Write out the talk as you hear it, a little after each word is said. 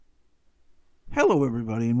Hello,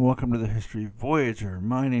 everybody, and welcome to the History Voyager.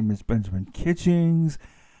 My name is Benjamin Kitchings.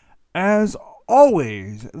 As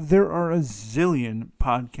always, there are a zillion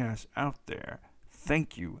podcasts out there.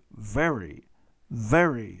 Thank you very,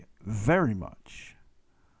 very, very much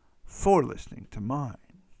for listening to mine.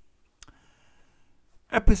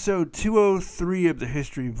 Episode 203 of the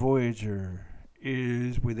History Voyager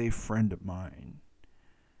is with a friend of mine.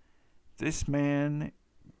 This man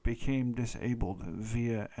became disabled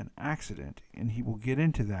via an accident, and he will get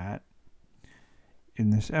into that in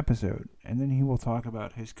this episode. And then he will talk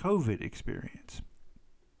about his COVID experience.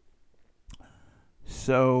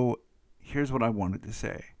 So, here's what I wanted to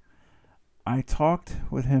say. I talked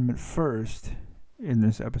with him at first in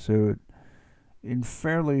this episode in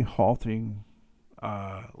fairly halting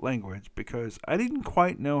language because I didn't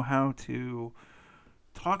quite know how to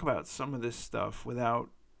talk about some of this stuff without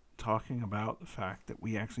talking about the fact that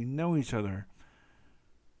we actually know each other.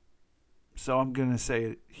 So I'm going to say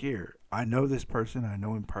it here. I know this person. I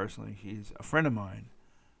know him personally. He's a friend of mine.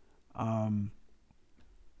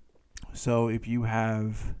 So if you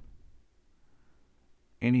have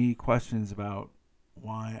any questions about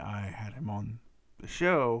why I had him on the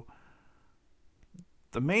show,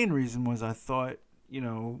 the main reason was I thought,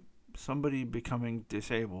 somebody becoming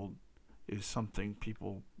disabled is something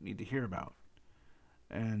people need to hear about.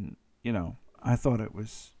 And, I thought it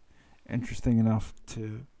was interesting enough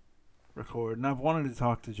to record. And I've wanted to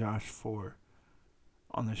talk to Josh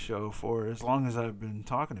on the show for as long as I've been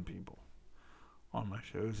talking to people on my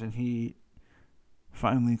shows. And he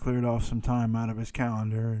finally cleared off some time out of his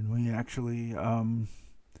calendar. And we actually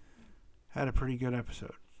had a pretty good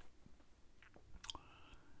episode.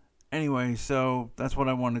 Anyway, so that's what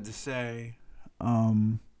I wanted to say.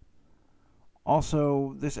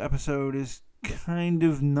 Also, this episode is kind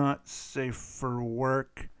of not safe for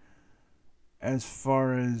work as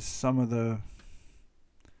far as some of the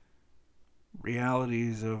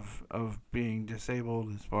realities of being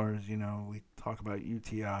disabled, as far as, we talk about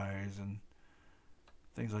UTIs and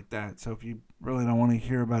things like that. So if you really don't want to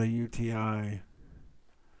hear about a UTI,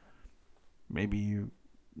 maybe you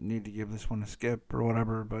need to give this one a skip or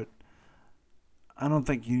whatever, but I don't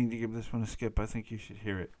think you need to give this one a skip. I think you should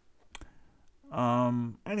hear it.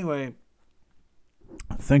 Anyway,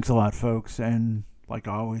 thanks a lot, folks, and like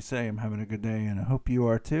I always say, I'm having a good day, and I hope you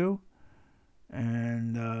are too,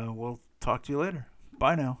 and we'll talk to you later.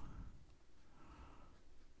 Bye now.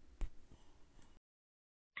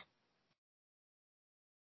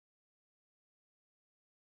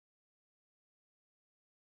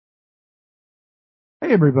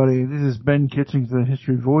 Hey everybody, this is Ben Kitchings of the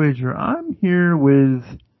History Voyager. I'm here with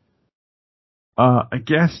a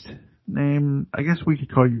guest named, I guess we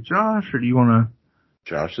could call you Josh, or do you want to?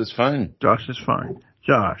 Josh is fine. Josh is fine.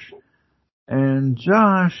 Josh. And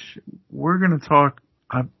Josh, we're going to talk.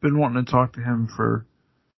 I've been wanting to talk to him for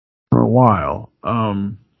a while.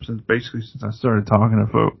 Since I started talking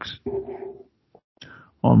to folks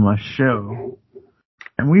on my show.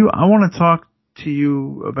 And I want to talk to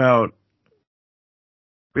you about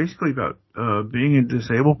being a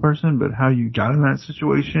disabled person, but how you got in that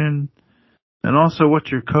situation, and also what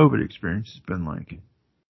your COVID experience has been like.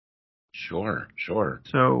 Sure.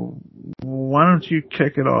 So, why don't you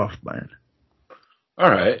kick it off, man?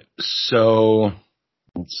 All right. So,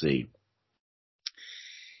 let's see.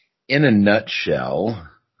 In a nutshell,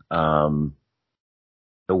 the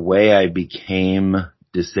way I became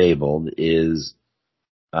disabled is,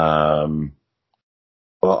 well,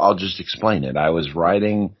 I'll just explain it. I was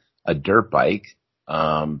riding a dirt bike.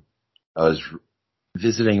 I was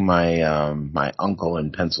visiting my uncle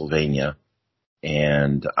in Pennsylvania,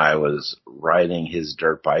 and I was riding his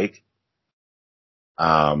dirt bike.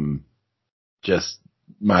 Just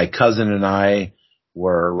my cousin and I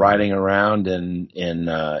were riding around in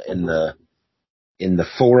the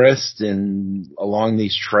forest and along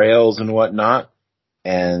these trails and whatnot,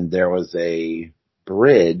 and there was a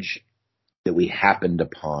bridge that we happened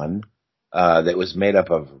upon that was made up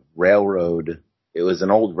of railroad. It was an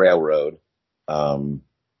old railroad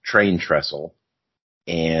train trestle,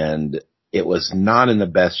 and it was not in the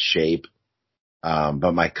best shape,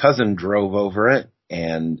 but my cousin drove over it,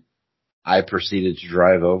 and I proceeded to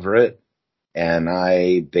drive over it, and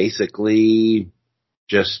I basically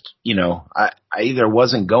just, I either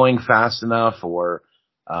wasn't going fast enough or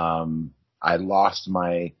I lost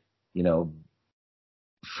my,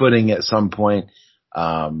 footing at some point.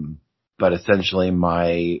 But essentially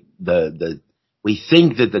we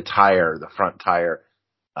think that the front tire,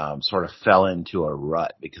 sort of fell into a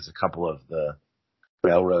rut because a couple of the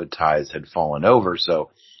railroad ties had fallen over. So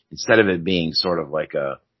instead of it being sort of like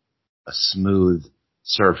a smooth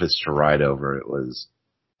surface to ride over. It was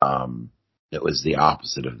the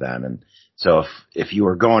opposite of that. And so if you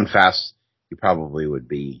were going fast, you probably would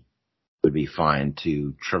be fine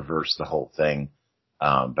to traverse the whole thing.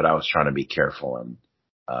 But I was trying to be careful, and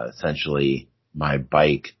essentially my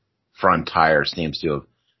bike front tire seems to have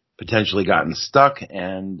potentially gotten stuck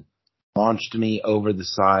and launched me over the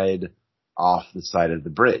side, off the side of the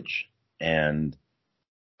bridge. And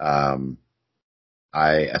I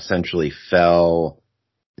essentially fell.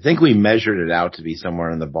 I think we measured it out to be somewhere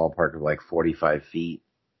in the ballpark of like 45 feet.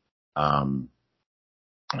 And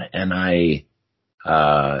I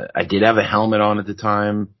did have a helmet on at the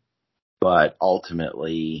time, but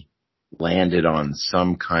ultimately landed on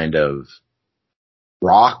some kind of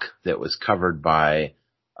rock that was covered by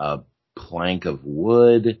a plank of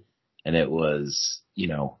wood. And it was,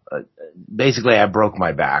 basically I broke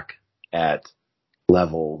my back at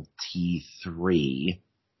level T3.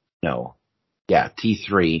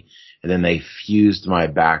 T3. And then they fused my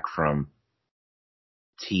back from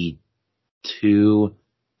T2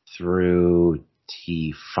 through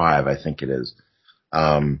T5, I think it is.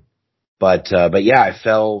 But yeah, I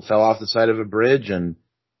fell off the side of a bridge, and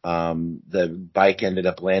the bike ended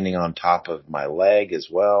up landing on top of my leg as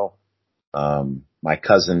well. My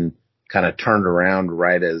cousin kind of turned around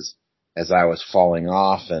right as I was falling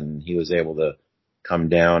off, and he was able to come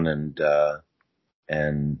down and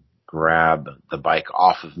grab the bike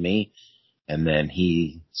off of me. And then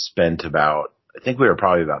he spent I think we were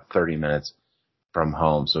probably about 30 minutes from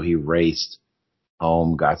home. So he raced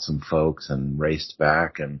home, got some folks, and raced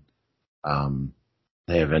back. And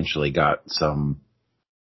they eventually got I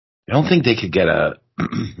don't think they could get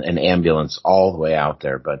an ambulance all the way out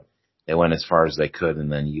there, but they went as far as they could, and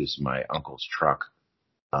then used my uncle's truck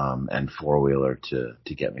and four-wheeler to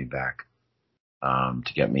get me back,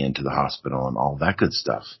 to get me into the hospital and all that good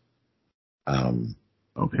stuff.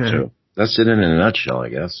 Okay. So that's it in a nutshell, I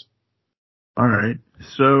guess. All right.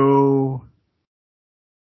 So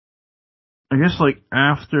I guess like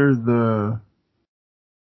after the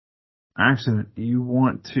accident, you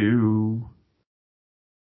want to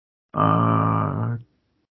go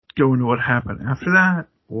into what happened after that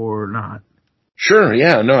or not? Sure.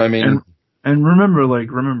 Yeah. No, I mean, and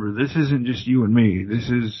remember, this isn't just you and me. This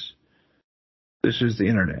is the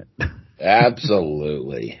internet.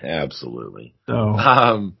 Absolutely.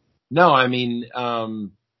 So, no, I mean,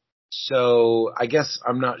 so I guess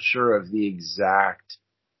I'm not sure of the exact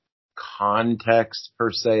context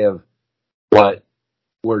per se of what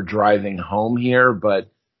we're driving home here,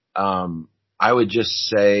 but I would just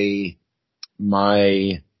say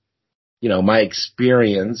my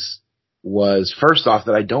experience was, first off,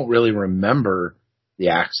 that I don't really remember the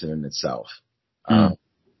accident itself.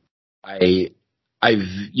 I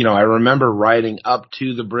remember riding up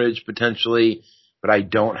to the bridge potentially, but I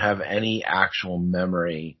don't have any actual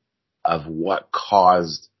memory of what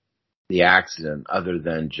caused the accident other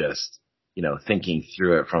than just, thinking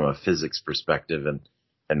through it from a physics perspective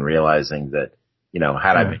and realizing that,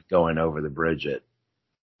 had I been going over the bridge at,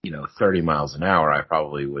 30 miles an hour, I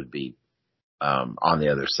probably would be, on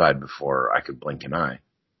the other side before I could blink an eye.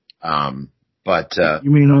 But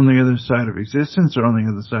you mean on the other side of existence or on the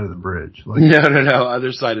other side of the bridge? Like, no,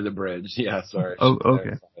 other side of the bridge. Yeah, sorry. Oh,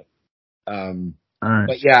 okay. All right.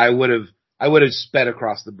 But yeah, I would have sped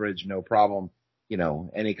across the bridge, no problem.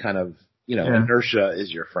 Any kind of, inertia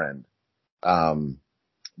is your friend. But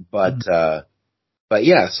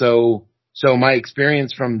yeah, so my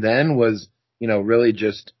experience from then was, really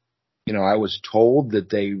just, I was told that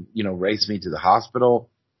they, raced me to the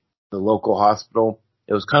hospital, the local hospital.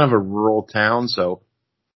 It was kind of a rural town, so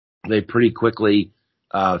they pretty quickly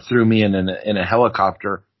threw me in a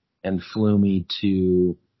helicopter and flew me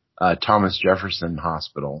to Thomas Jefferson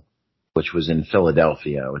Hospital, which was in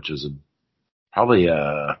Philadelphia, which was probably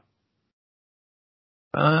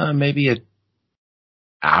maybe a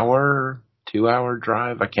 2-hour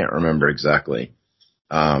drive. I can't remember exactly.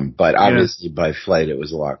 But obviously by flight it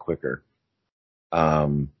was a lot quicker.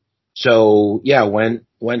 So yeah, went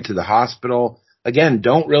to the hospital. Again,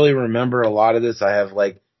 don't really remember a lot of this. I have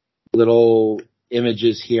like little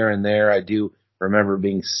images here and there. I do remember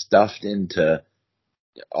being stuffed into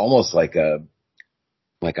almost like a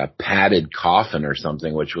padded coffin or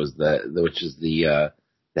something, which is the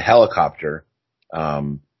helicopter.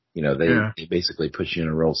 They basically put you in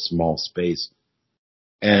a real small space.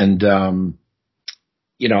 And, I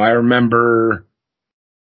remember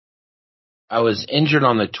I was injured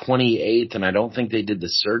on the 28th, and I don't think they did the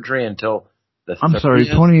surgery until the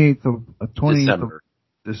 28th of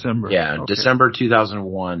December. Yeah, okay. December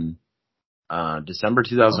 2001. December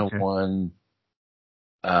 2001.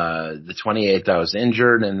 Okay. the 28th I was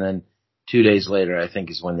injured, and then 2 days later, I think,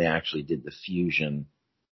 is when they actually did the fusion,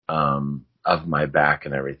 of my back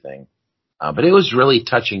and everything. But it was really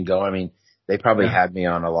touch and go. I mean, they probably had me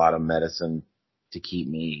on a lot of medicine to keep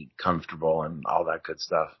me comfortable and all that good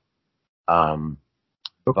stuff.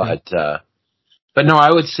 Okay. But no,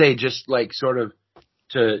 I would say just like sort of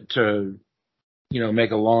to,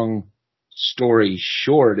 make a long story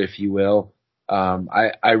short, if you will.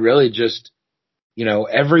 I really just,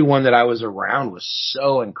 everyone that I was around was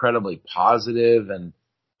so incredibly positive, and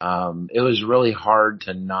it was really hard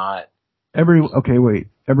to not.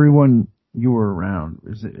 Everyone you were around,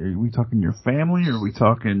 are we talking your family, or are we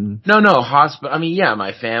talking? No, hospital. I mean, yeah,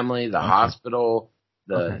 my family, the hospital,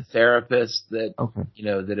 the therapist that,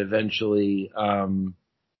 that eventually, that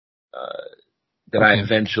I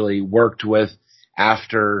eventually worked with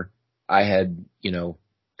after I had,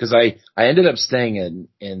 cause I ended up staying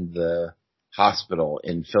in the hospital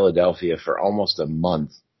in Philadelphia for almost a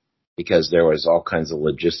month because there was all kinds of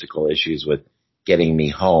logistical issues with getting me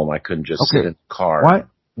home. I couldn't just sit in the car.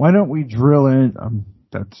 Why don't we drill in?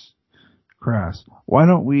 That's crass. Why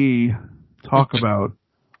don't we talk about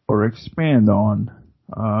or expand on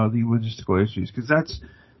the logistical issues? Because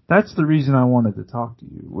that's the reason I wanted to talk to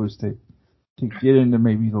you, was to get into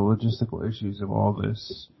maybe the logistical issues of all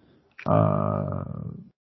this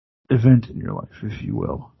event in your life, if you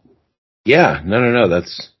will. Yeah, no.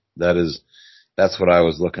 That's what I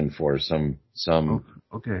was looking for. Some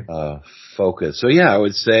focus. So yeah, I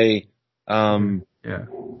would say. Yeah.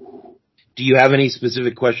 Do you have any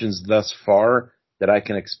specific questions thus far that I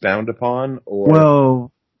can expound upon? Or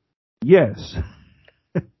well, yes,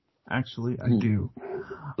 actually, I do.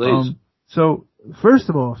 Please. So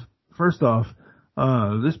first off,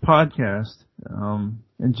 this podcast,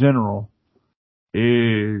 in general,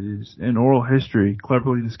 is an oral history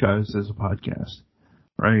cleverly disguised as a podcast,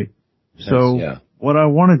 right? So what I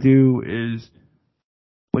want to do is,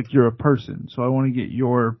 like, you're a person, so I want to get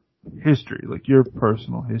your history, like your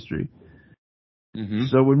personal history. Mm-hmm.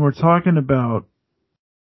 So when we're talking about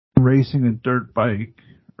racing a dirt bike,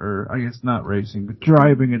 or I guess not racing, but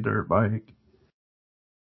driving a dirt bike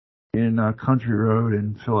in a country road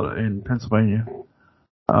in Pennsylvania,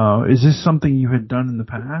 is this something you had done in the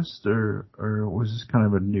past, or was this kind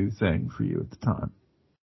of a new thing for you at the time?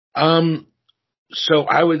 So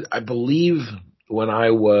I believe when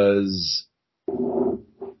I was, I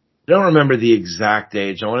don't remember the exact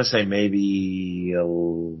age. I want to say maybe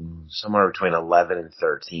somewhere between 11 and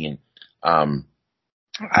 13.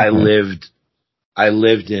 I lived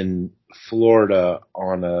in Florida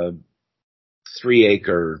on a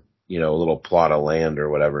 3-acre, little plot of land or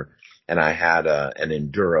whatever. And I had an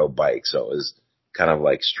enduro bike. So it was kind of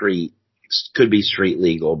like could be street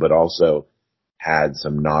legal, but also had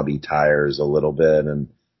some knobby tires a little bit and,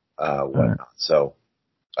 whatnot. So,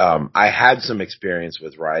 I had some experience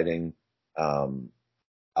with riding,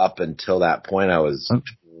 up until that point. I was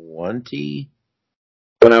 20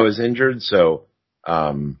 when I was injured. So,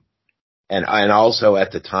 and also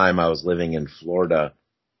at the time I was living in Florida,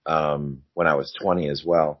 when I was 20 as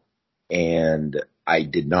well. And I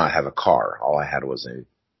did not have a car. All I had was a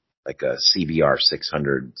CBR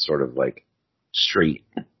 600 sort of like street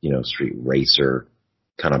racer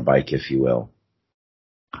kind of bike, if you will.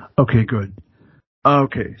 Okay, good.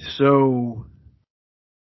 Okay, so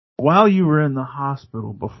while you were in the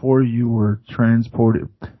hospital, before you were transported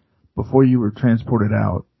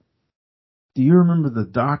out, do you remember the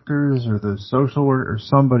doctors or the social worker or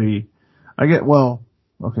somebody? Okay,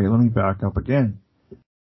 let me back up again.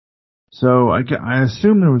 So I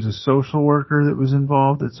assume there was a social worker that was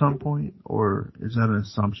involved at some point, or is that an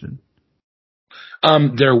assumption?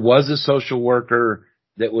 There was a social worker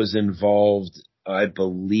that was involved, I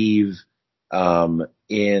believe,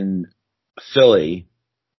 in Philly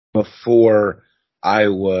before I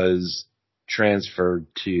was transferred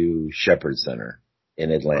to Shepherd Center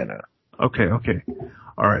in Atlanta. Okay.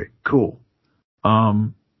 All right, cool.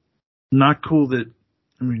 Not cool that,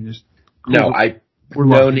 just cool. No,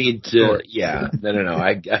 no need to, yeah. No.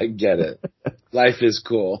 I get it. Life is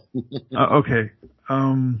cool. Okay.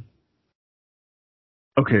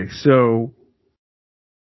 Okay, so,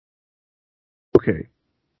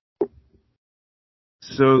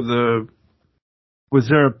 was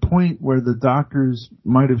there a point where the doctors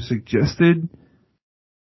might have suggested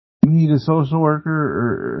you need a social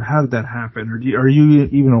worker, or how did that happen? Or are you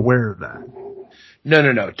even aware of that?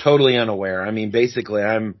 No, totally unaware. I mean, basically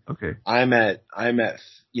I'm at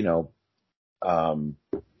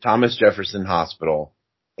Thomas Jefferson Hospital,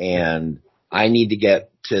 and I need to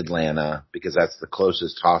get to Atlanta because that's the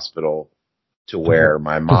closest hospital to where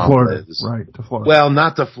my To mom Florida, lives. right? To Florida. Well,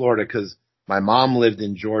 not to Florida, because my mom lived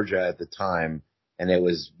in Georgia at the time, and it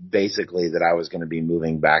was basically that I was going to be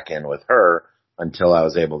moving back in with her until I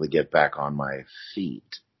was able to get back on my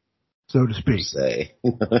feet, so to per speak. se.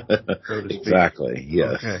 So to speak. Exactly.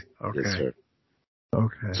 Yes. Okay. Yes, sir.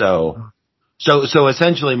 Okay. So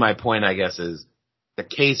essentially, my point, I guess, is the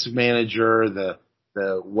case manager, the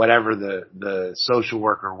whatever, the social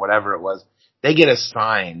worker, whatever it was, they get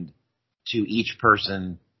assigned to each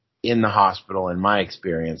person in the hospital. In my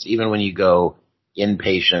experience, even when you go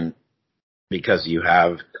inpatient because you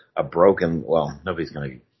have a broken, well, nobody's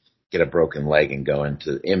going to get a broken leg and go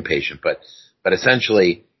into inpatient, but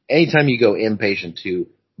essentially, anytime you go inpatient to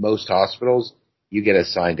most hospitals, you get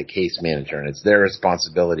assigned a case manager, and it's their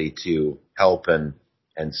responsibility to help and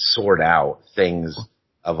sort out things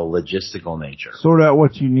of a logistical nature. Sort out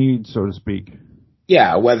what you need, so to speak.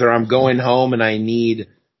 Yeah, whether I'm going home and I need,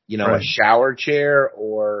 Right. a shower chair,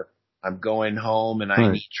 or I'm going home and I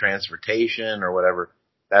Right. need transportation or whatever,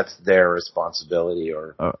 that's their responsibility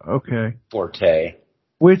or Okay. forte.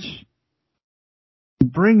 Which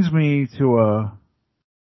brings me to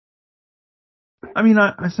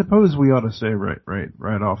I suppose we ought to say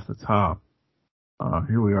right off the top.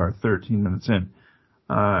 Here we are, 13 minutes in.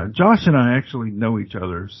 Josh and I actually know each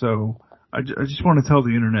other, so I just want to tell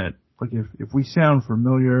the internet, like, if we sound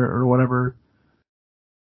familiar or whatever,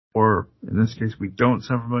 or in this case we don't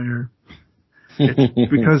sound familiar,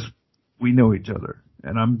 it's because we know each other,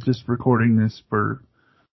 and I'm just recording this for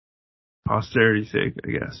posterity's sake,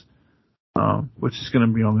 I guess, which is going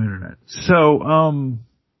to be on the internet. So,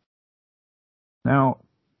 now,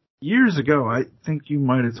 years ago, I think you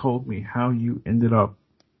might have told me how you ended up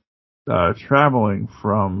traveling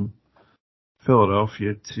from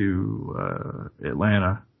Philadelphia to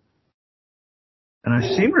Atlanta. And I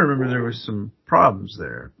seem to remember there was some problems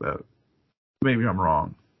there, but maybe I'm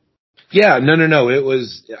wrong. Yeah, no. It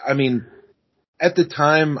was, at the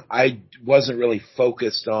time, I wasn't really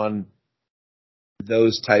focused on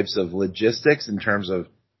those types of logistics in terms of,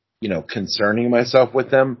 concerning myself with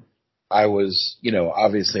them. I was,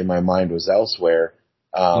 obviously my mind was elsewhere.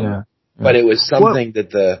 Yeah. But it was something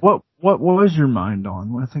What was your mind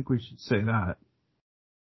on? Well, I think we should say that.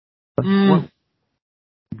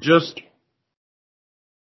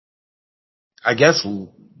 I guess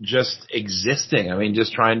just existing.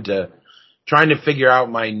 Just trying to figure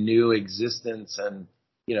out my new existence, and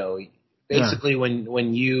basically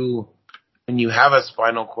when you have a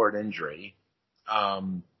spinal cord injury,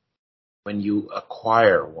 when you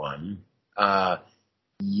acquire one,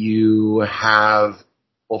 you have,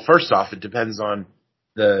 well, first off, it depends on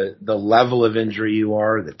the level of injury you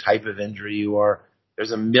are, the type of injury you are.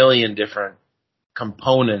 There's a million different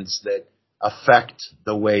components that affect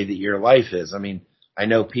the way that your life is. I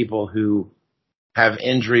know people who have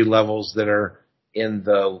injury levels that are in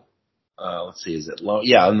the,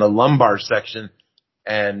 in the lumbar section,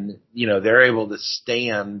 and, they're able to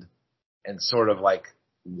stand and sort of like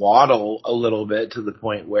waddle a little bit to the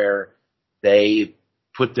point where they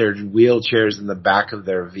put their wheelchairs in the back of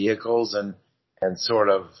their vehicles and sort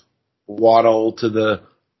of waddle to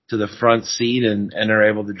the front seat and are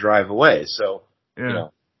able to drive away. So,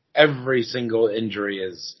 every single injury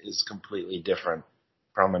is completely different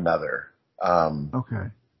from another.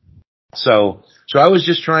 Okay. So I was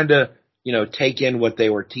just trying to, take in what they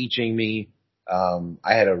were teaching me.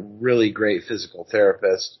 I had a really great physical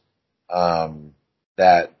therapist,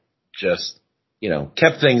 that just,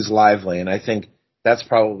 kept things lively. And I think that's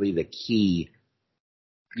probably the key,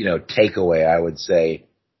 takeaway, I would say.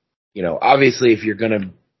 Obviously if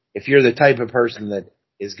you're the type of person that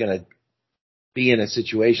is going to be in a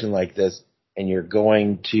situation like this and you're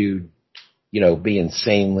going to, be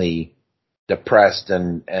insanely depressed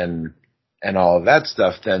and all of that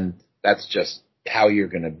stuff, then that's just how you're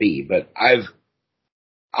going to be. But I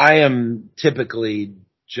am typically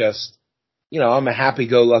just, I'm a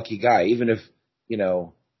happy-go-lucky guy. Even if,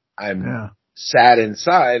 I'm sad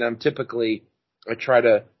inside, I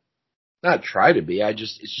not try to be,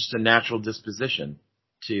 it's just a natural disposition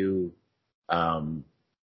to, to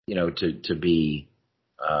be,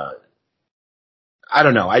 I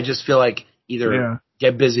don't know. I just feel like either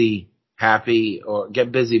get busy happy, or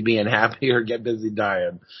get busy being happy, or get busy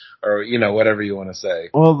dying, or, whatever you want to say.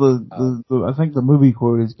 Well, I think the movie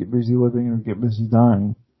quote is "Get busy living or get busy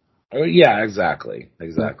dying." Oh, yeah, exactly.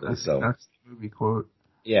 That's the movie quote.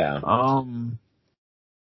 Yeah.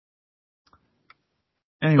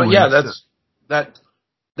 Anyway, but yeah,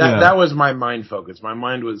 that was my mind focus. My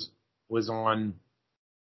mind was on,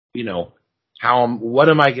 what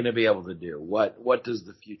am I going to be able to do? What does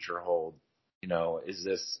the future hold? Is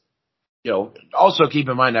this Also keep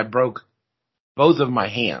in mind I broke both of my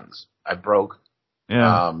hands. I broke.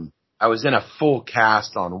 Yeah. I was in a full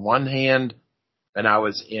cast on one hand, and I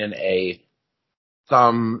was in a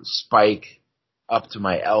thumb spike up to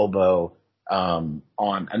my elbow on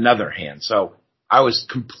another hand. So I was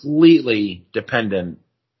completely dependent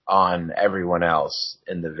on everyone else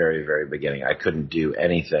in the very, very beginning. I couldn't do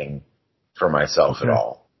anything for myself at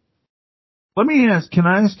all. Can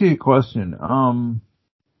I ask you a question?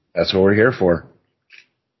 That's what we're here for.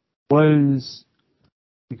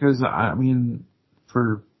 Because I mean,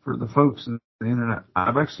 for the folks in the internet,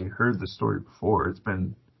 I've actually heard this story before. It's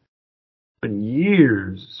been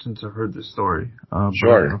years since I've heard this story.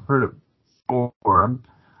 Sure. But I've heard it before.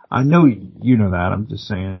 I know you know that. I'm just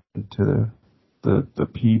saying to the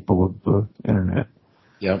people of the internet.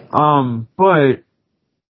 Yep. But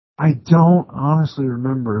I don't honestly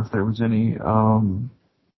remember if there was any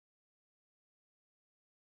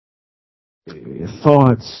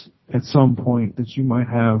thoughts at some point that you might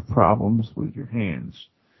have problems with your hands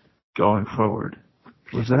going forward.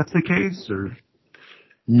 Was that the case, or?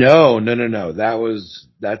 No.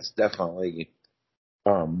 That's definitely,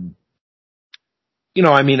 I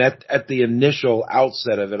mean, at the initial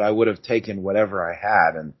outset of it, I would have taken whatever I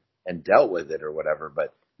had and dealt with it or whatever.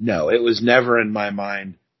 But no, it was never in my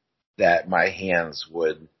mind that my hands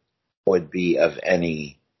would be of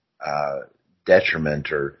any,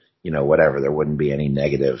 detriment or, whatever. There wouldn't be any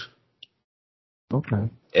negative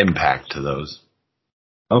impact to those.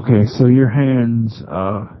 Okay, so your hands,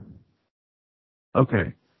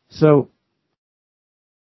 okay. So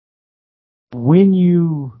when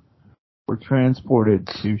you were transported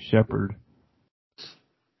to Shepherd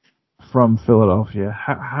from Philadelphia,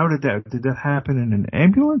 how did that happen in an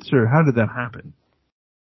ambulance, or how did that happen?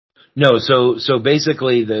 No, so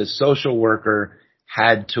basically the social worker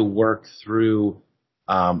had to work through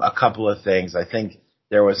a couple of things. I think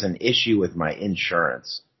there was an issue with my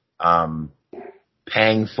insurance.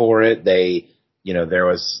 Paying for it, there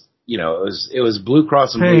was, it was Blue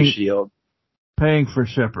Cross and Blue Shield. Paying for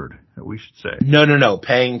Shepherd, we should say. No.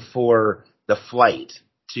 Paying for the flight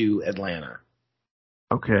to Atlanta.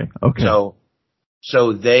 Okay. And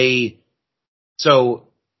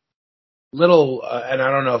I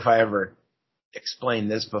don't know if I ever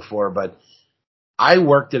explained this before, but I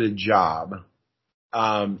worked at a job,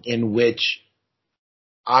 in which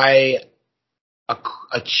I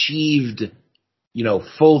achieved,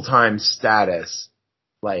 full-time status,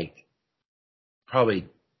 like probably,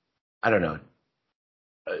 I don't know,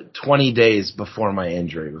 20 days before my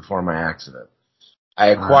injury, before my accident.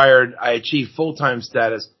 I achieved full-time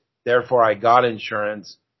status, therefore I got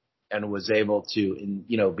insurance and was able to,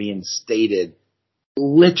 be instated.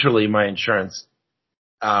 Literally my insurance,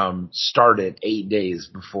 started 8 days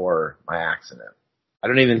before my accident. I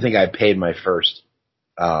don't even think I paid my first,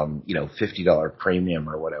 $50 premium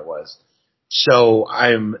or what it was. So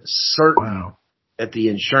I'm certain that the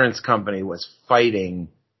insurance company was fighting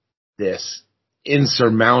this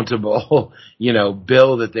insurmountable,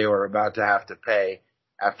 bill that they were about to have to pay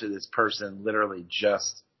after this person literally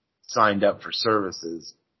just signed up for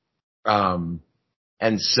services.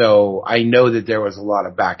 And so I know that there was a lot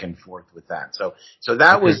of back and forth with that. So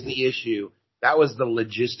that was the issue. That was the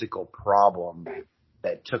logistical problem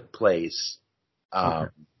that took place,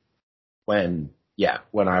 when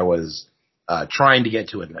I was, trying to get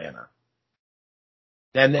to Atlanta.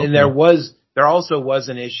 And there also was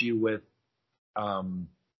an issue with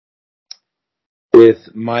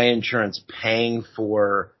my insurance paying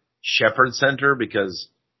for Shepherd Center, because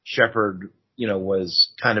Shepherd, was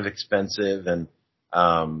kind of expensive and,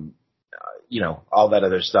 all that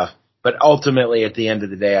other stuff. But ultimately, at the end of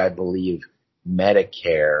the day, I believe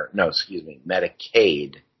Medicaid,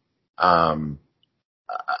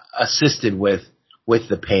 assisted with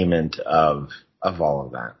the payment of all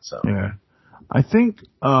of that. So yeah, I think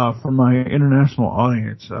for my international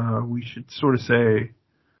audience, we should sort of say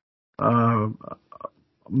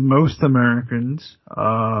most Americans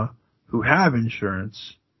who have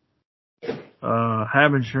insurance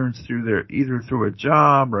through either through a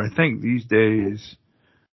job, or I think these days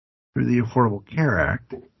through the Affordable Care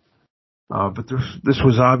Act. But this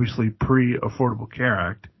was obviously pre-Affordable Care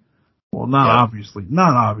Act. Well, not obviously,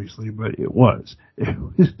 but it was. It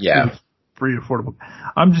was pre-Affordable.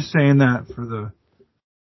 I'm just saying that for the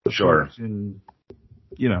folks in,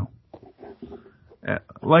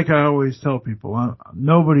 like I always tell people,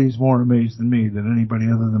 nobody's more amazed than me than anybody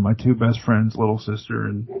other than my two best friends, little sister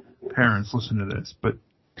and parents listen to this, but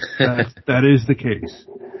that is the case.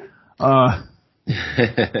 Hi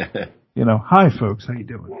folks, how you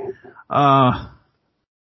doing?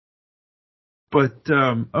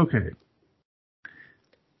 Okay.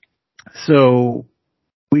 So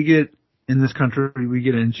we get in this country, we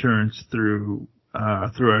get insurance through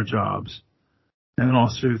our jobs, and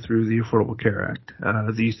also through the Affordable Care Act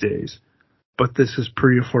these days. But this is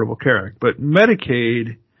pre-Affordable Care Act. But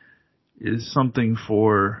Medicaid is something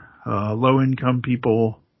for low-income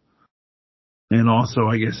people, and also,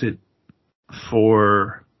 I guess, it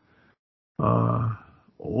for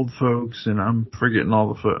old folks. And I'm forgetting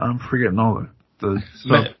all the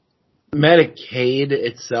stuff. Medicaid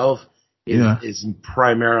itself Yeah. is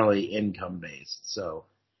primarily income based. So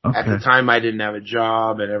at Okay. the time I didn't have a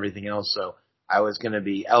job and everything else, so I was going to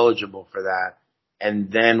be eligible for that.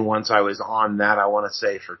 And then once I was on that, I want to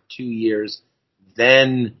say for 2 years,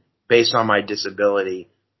 then based on my disability,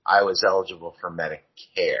 I was eligible for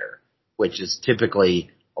Medicare, which is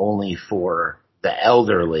typically only for the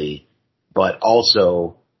elderly, but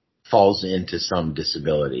also falls into some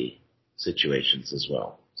disability situations as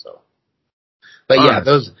well. So, but yeah, Alright.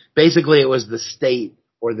 those basically it was the state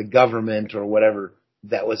or the government or whatever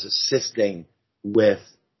that was assisting with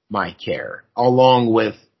my care, along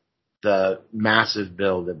with the massive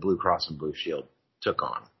bill that Blue Cross and Blue Shield took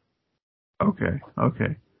on. Okay.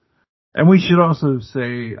 And we should also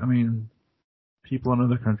say, I mean, people in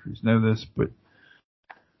other countries know this, but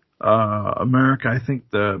America, I think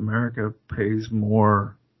America pays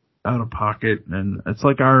more out of pocket, and it's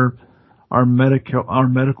like our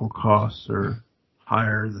medical costs are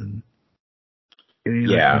higher than any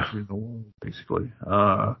other country in the world, basically.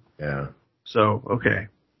 Yeah. So, okay.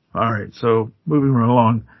 All right. So moving right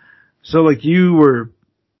along. So like you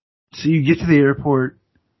get to the airport.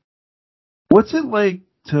 What's it like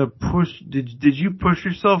to push? Did you push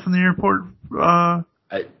yourself in the airport?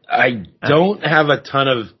 I don't have a ton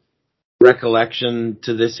of recollection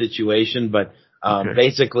to this situation, but Okay.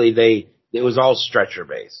 basically it was all stretcher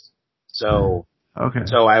based. So Okay.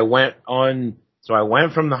 so I went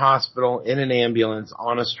from the hospital in an ambulance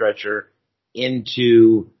on a stretcher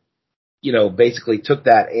into, basically took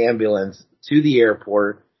that ambulance to the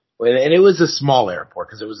airport, and it was a small airport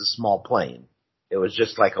because it was a small plane. It was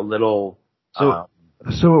just like a little. So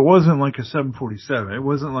it wasn't like a 747. It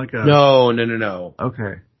wasn't like a. No.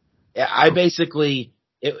 Okay. I basically,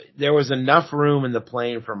 there was enough room in the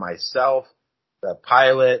plane for myself, the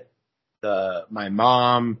pilot, my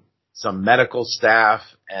mom, some medical staff,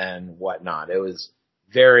 and whatnot. It was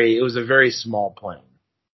a very small plane.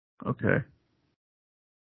 Okay.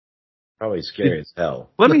 Probably scary as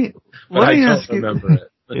hell. Let me ask you. Remember it.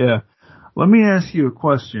 Yeah. Let me ask you a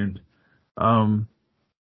question. Now,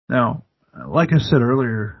 like I said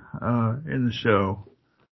earlier in the show,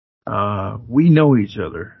 we know each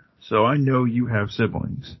other, so I know you have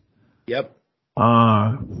siblings. Yep.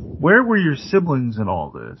 Where were your siblings in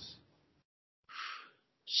all this?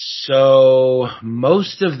 So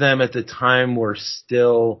most of them at the time were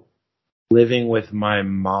still living with my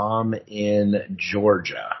mom in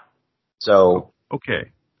Georgia. So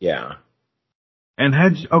Okay. yeah. And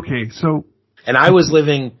And I was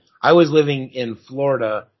living in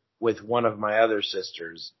Florida with one of my other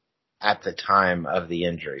sisters at the time of the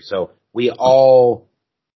injury. So we all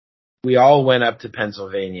went up to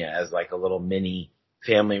Pennsylvania as like a little mini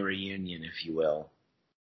family reunion, if you will.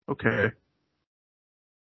 Okay.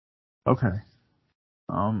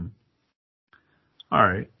 All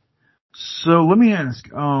right. So let me ask,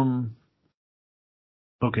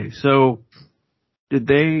 okay, so did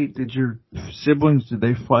your siblings, did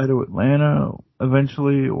they fly to Atlanta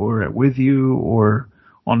eventually, or with you, or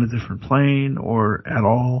on a different plane, or at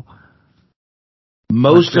all?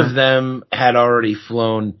 Most of them had already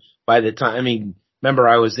flown by the time. I mean, remember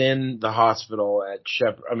I was in the hospital at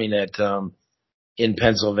in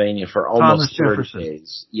Pennsylvania for almost 30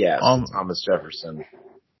 days. Yes, Thomas Jefferson.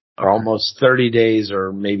 For almost 30 days,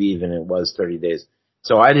 or maybe even it was 30 days.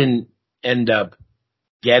 So I didn't end up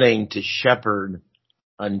getting to Shepherd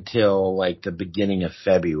until like the beginning of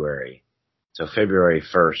February. So February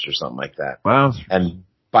 1st or something like that. Wow. And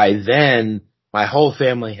by then, my whole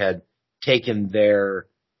family had taken their,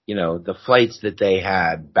 the flights that they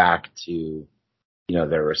had back to,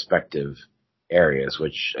 their respective areas,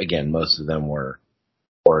 which again, most of them were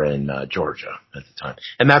in Georgia at the time.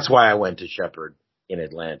 And that's why I went to Shepherd in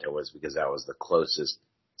Atlanta, was because that was the closest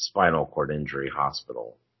spinal cord injury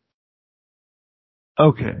hospital.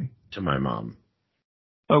 Okay. To my mom.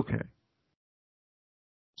 Okay.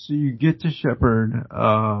 So you get to Shepherd,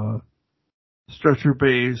 stretcher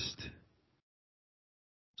based.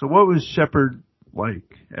 So what was Shepherd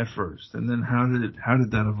like at first, and then how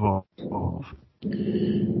did that evolve?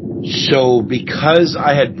 So because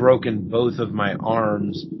I had broken both of my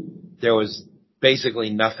arms, there was basically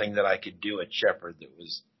nothing that I could do at Shepherd that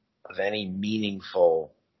was of any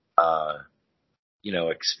meaningful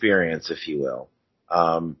experience, if you will.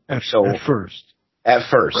 At first. At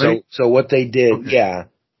first. Right? So what they did, Okay. yeah.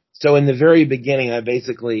 So in the very beginning, I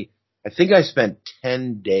think I spent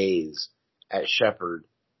 10 days at Shepherd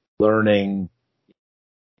learning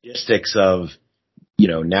logistics of,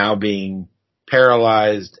 now being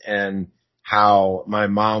paralyzed and how my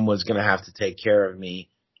mom was going to have to take care of me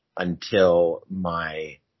until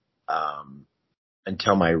my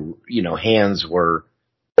hands were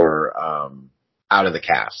out of the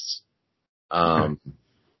casts. Okay.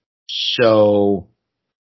 So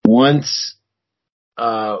once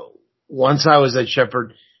I was at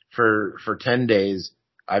Shepherd for 10 days,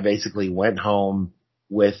 I basically went home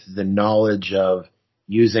with the knowledge of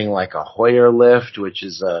using like a Hoyer lift, which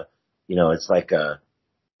is it's like a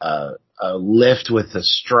lift with a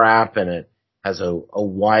strap, and it has a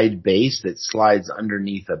wide base that slides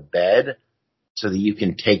underneath a bed so that you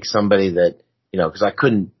can take somebody that, cause I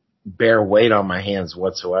couldn't bear weight on my hands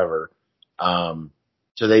whatsoever.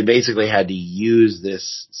 So they basically had to use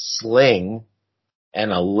this sling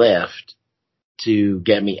and a lift to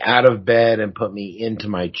get me out of bed and put me into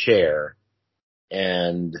my chair.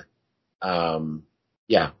 And,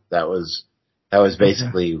 that was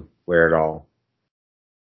basically where it all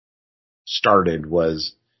started.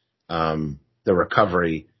 Was, the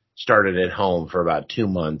recovery started at home for about 2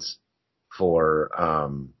 months for,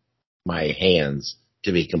 my hands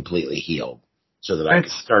to be completely healed so that I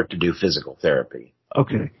could start to do physical therapy.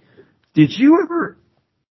 Okay. Did you ever,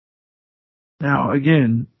 now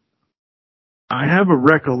again, I have a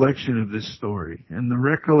recollection of this story, and the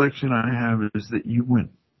recollection I have is that you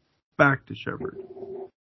went back to Shepherd.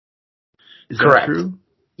 Is Correct. that true?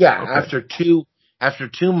 Yeah. Okay. After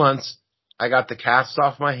 2 months, I got the cast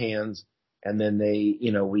off my hands, and then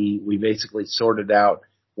we basically sorted out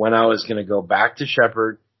when I was going to go back to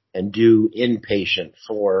Shepherd and do inpatient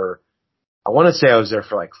for, I want to say I was there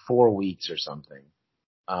for like 4 weeks or something.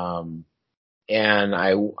 And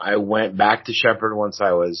I went back to Shepherd once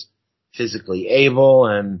I was physically able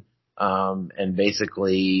and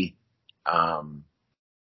basically,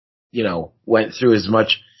 went through as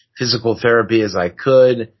much physical therapy as I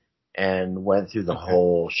could and went through the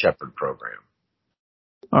whole Shepherd program.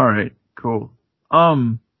 All right, cool.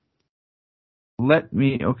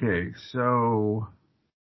 So,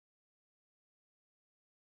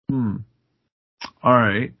 all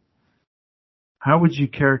right. How would you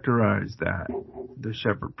characterize that, the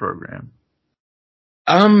Shepherd program?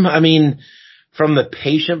 I mean, from the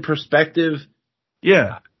patient perspective,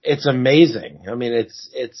 yeah, it's amazing. I mean,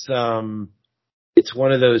 it's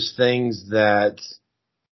one of those things that,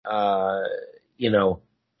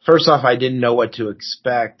 first off, I didn't know what to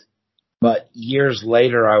expect, but years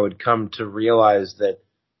later, I would come to realize that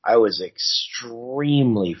I was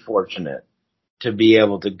extremely fortunate to be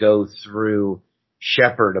able to go through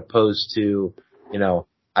Shepherd, opposed to,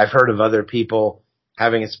 I've heard of other people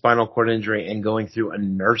having a spinal cord injury and going through a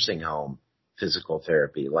nursing home physical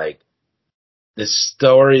therapy. Like, the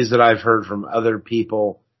stories that I've heard from other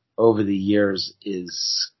people over the years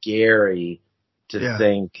is scary to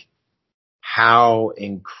think how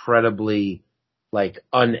incredibly, like,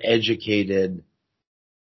 uneducated,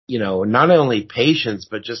 not only patients,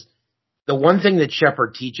 but just the one thing that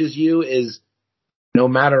Shepherd teaches you is no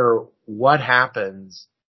matter what happens,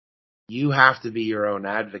 you have to be your own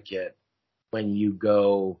advocate when you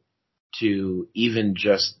go to even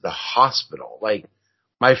just the hospital. Like,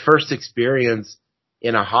 my first experience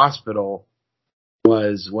in a hospital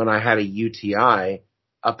was when I had a UTI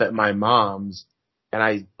up at my mom's, and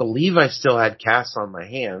I believe I still had casts on my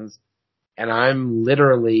hands, and I'm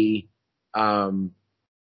literally, one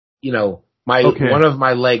of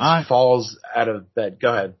my legs falls out of bed.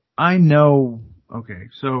 Go ahead. I know. Okay,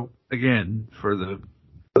 so again, for the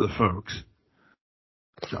folks,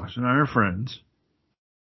 Josh and I are friends.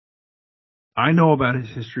 I know about his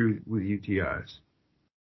history with UTIs.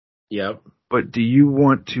 Yep. But do you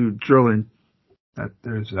want to drill in?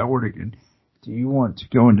 There's that word again. Do you want to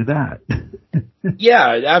go into that?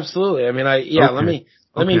 Yeah, absolutely. I mean, Okay.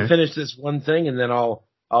 let me finish this one thing, and then I'll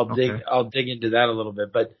dig into that a little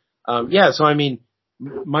bit. But so I mean,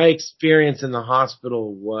 my experience in the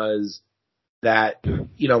hospital was that,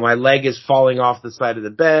 my leg is falling off the side of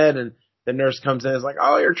the bed, and the nurse comes in and is like,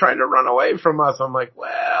 "Oh, you're trying to run away from us." I'm like,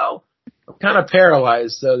 "Well, I'm kind of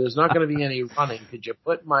paralyzed, so there's not going to be any running. Could you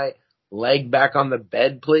put my leg back on the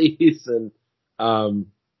bed, please?" And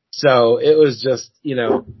so it was just,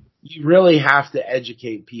 you really have to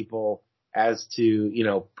educate people as to,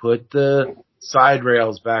 put the side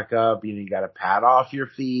rails back up. You got to pad off your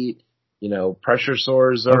feet. Pressure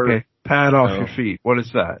sores are. Okay, pad off your feet. What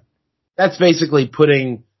is that? That's basically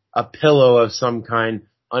putting a pillow of some kind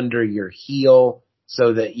under your heel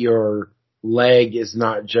so that your leg is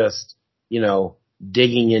not just,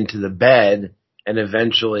 digging into the bed and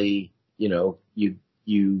eventually, you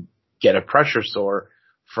get a pressure sore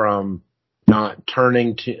from not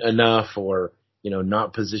turning enough or,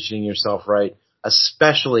 not positioning yourself right,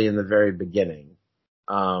 especially in the very beginning,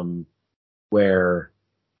 where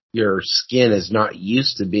your skin is not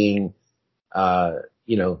used to being,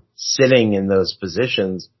 sitting in those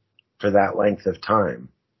positions for that length of time.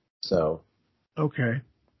 So. Okay.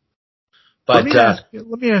 But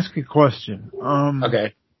let me ask you a question.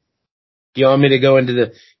 Okay. Do you want me to go into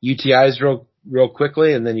the UTIs real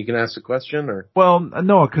quickly, and then you can ask the question, or? Well,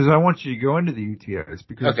 no, because I want you to go into the UTIs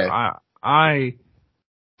because Okay. I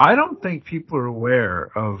don't think people are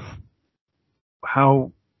aware of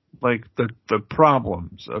how the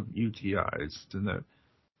problems of UTIs and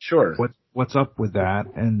Sure. what's up with that,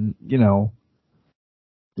 and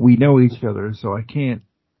we know each other, so I can't.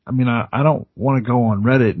 I mean, I don't want to go on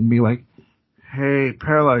Reddit and be like, "Hey,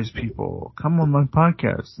 paralyzed people, come on my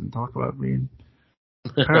podcast and talk about being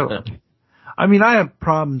paralyzed." I mean, I have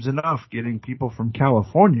problems enough getting people from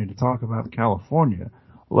California to talk about California,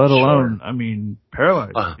 let alone,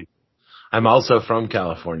 paralyzed people. I'm also from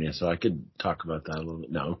California, so I could talk about that a little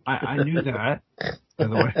bit. No. I knew that, by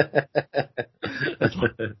the way. That's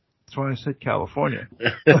why I said California.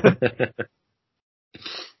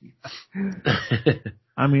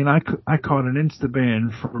 I mean, I caught an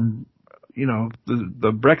Instaban from,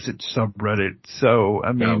 the Brexit subreddit. So,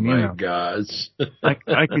 I mean, oh my gosh.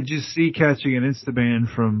 I could just see catching an Instaban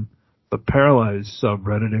from the paralyzed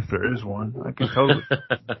subreddit if there is one. I can totally.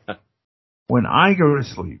 When I go to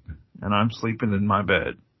sleep and I'm sleeping in my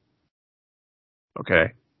bed,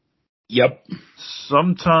 okay? Yep.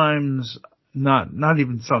 Sometimes, not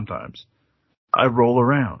even sometimes, I roll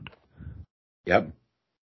around. Yep.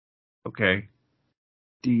 Okay.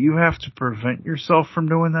 Do you have to prevent yourself from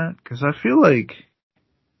doing that? Because I feel like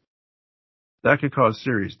that could cause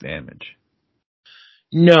serious damage.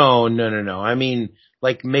 No. I mean,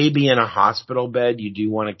 like maybe in a hospital bed, you do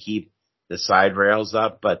want to keep the side rails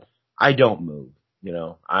up, but I don't move.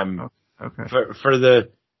 I'm okay. for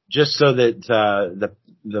just so that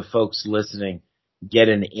the folks listening get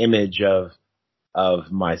an image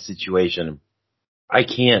of my situation. I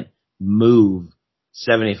can't move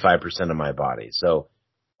 75% of my body. So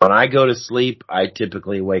when I go to sleep, I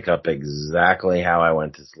typically wake up exactly how I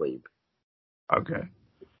went to sleep. Okay.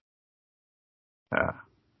 Yeah.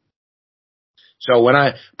 So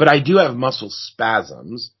but I do have muscle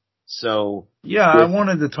spasms. So yeah, I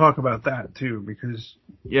wanted to talk about that too because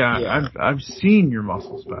I've seen your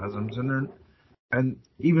muscle spasms and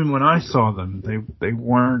even when I saw them, they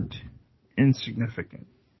weren't insignificant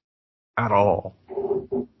at all.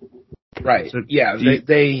 Right. So yeah,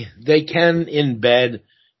 they can in bed,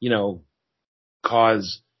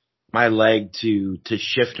 cause my leg to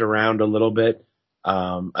shift around a little bit,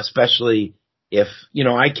 especially if,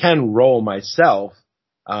 I can roll myself,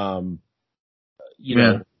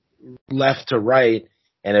 left to right.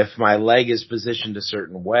 And if my leg is positioned a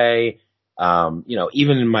certain way,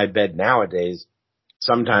 even in my bed nowadays,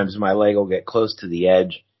 sometimes my leg will get close to the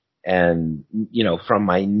edge and, from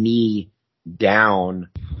my knee down,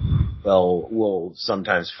 will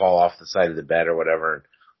sometimes fall off the side of the bed or whatever.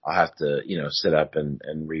 I'll have to, sit up and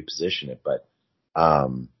reposition it.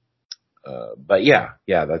 But yeah,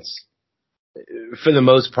 that's for the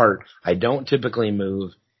most part. I don't typically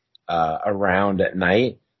move around at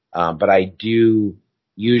night, but I do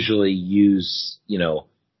usually use,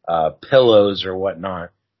 pillows or whatnot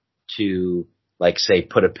to, like, say,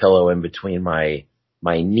 put a pillow in between my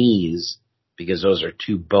knees because those are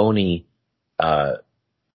two bony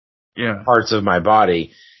parts of my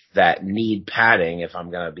body that need padding if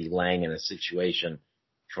I'm going to be laying in a situation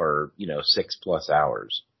for, 6+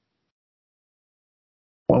 hours.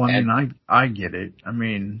 Well, I get it. I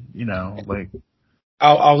mean,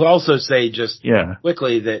 I'll also say just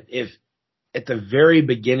quickly that if at the very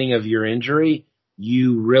beginning of your injury,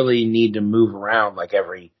 you really need to move around like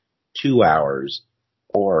every 2 hours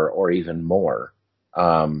or even more.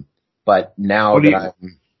 But now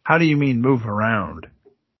how do you mean move around?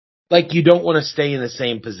 Like you don't want to stay in the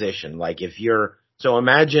same position. Like so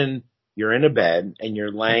imagine you're in a bed and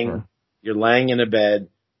you're laying in a bed.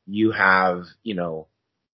 You have,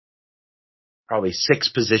 probably 6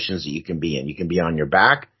 positions that you can be in. You can be on your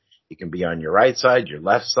back. You can be on your right side, your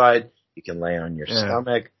left side. You can lay on your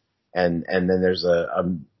stomach. And then there's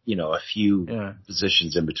a few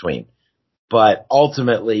positions in between. But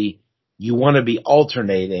ultimately you want to be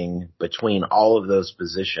alternating between all of those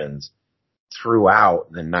positions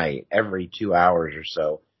throughout the night, every 2 hours or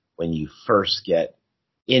so, when you first get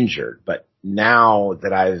injured. But now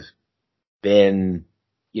that I've been,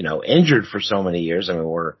 injured for so many years, I mean,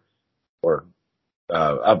 we're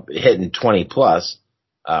up hitting 20 plus,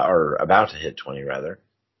 or about to hit 20 rather.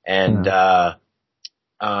 And,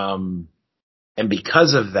 and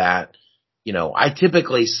because of that, I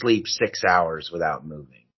typically sleep 6 hours without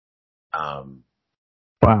moving.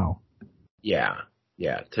 Wow. Yeah.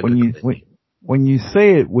 Typically. When you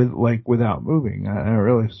say it without moving, I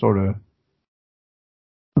really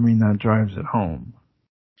that drives it home.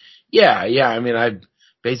 Yeah. I mean, I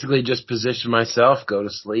basically just position myself, go to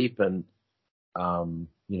sleep, and, and,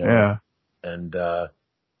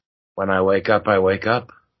 when I wake up, I wake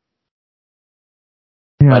up.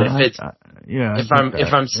 Yeah, but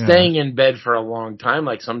if I'm staying in bed for a long time,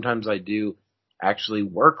 like sometimes I do actually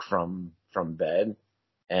work from bed.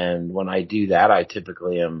 And when I do that, I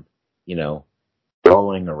typically am,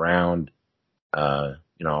 rolling around, I'll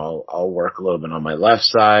work a little bit on my left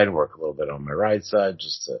side, work a little bit on my right side,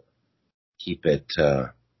 just to keep it,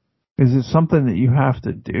 Is it something that you have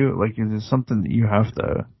to do? Like, is it something that you have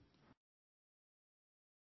to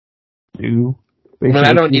do? Basically? I mean,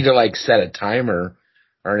 I don't need to set a timer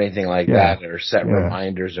or anything like that, or set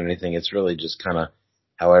reminders or anything. It's really just kind of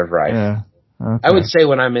however I feel. Okay. I would say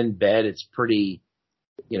when I'm in bed, it's pretty,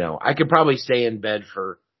 I could probably stay in bed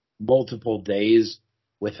for multiple days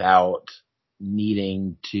without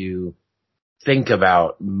needing to think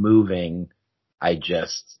about moving. I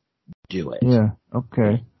just do it. Yeah.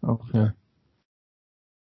 Okay.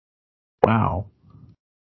 Wow.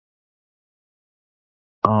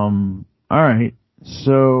 All right.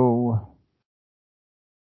 So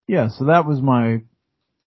that was my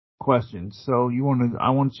question. So I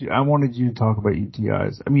wanted you to talk about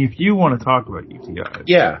UTIs. I mean, if you want to talk about UTIs.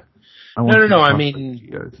 Yeah. No. I mean,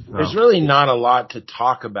 there's really not a lot to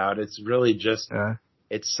talk about. It's really just,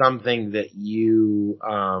 it's something that you,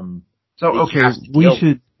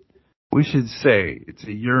 we should say it's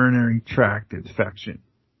a urinary tract infection.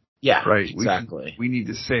 Yeah. Right. Exactly. We need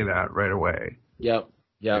to say that right away. Yep.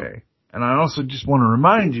 Okay. And I also just want to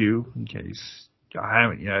remind you, in case I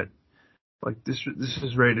haven't yet, this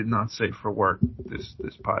is rated not safe for work, this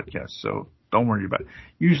podcast, so don't worry about it.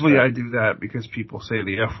 Usually I do that because people say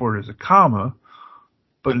the F word is a comma,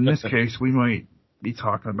 but in this case we might be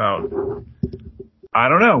talking about, I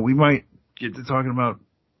don't know, we might get to talking about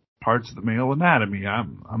parts of the male anatomy.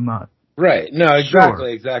 I'm not. Right. No, exactly, sure.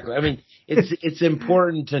 Exactly. I mean, it's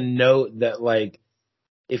important to note that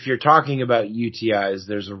if you're talking about UTIs,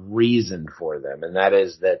 there's a reason for them, and that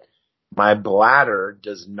is that my bladder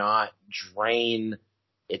does not drain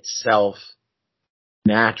itself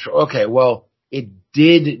natural. Okay, well, it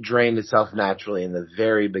did drain itself naturally in the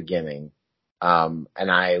very beginning.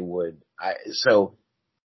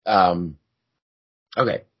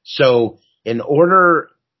 Okay, so in order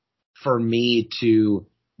for me to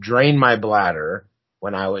drain my bladder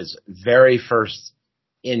when I was very first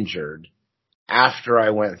injured, after I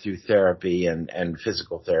went through therapy and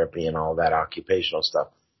physical therapy and all that occupational stuff,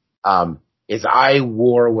 is I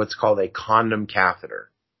wore what's called a condom catheter.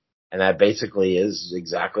 And that basically is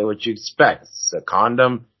exactly what you'd expect. It's a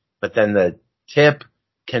condom, but then the tip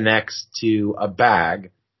connects to a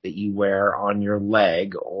bag that you wear on your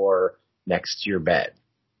leg or next to your bed.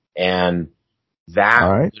 And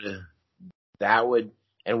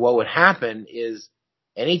what would happen is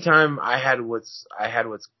anytime I had what's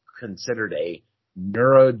considered a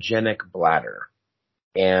neurogenic bladder,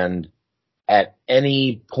 and at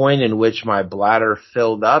any point in which my bladder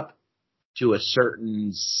filled up to a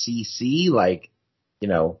certain cc,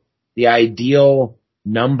 the ideal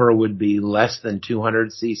number would be less than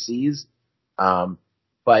 200 cc's.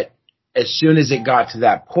 But as soon as it got to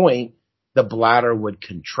that point, the bladder would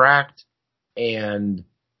contract and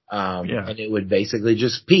it would basically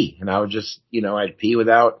just pee. And I would just, I'd pee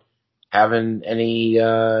without having any,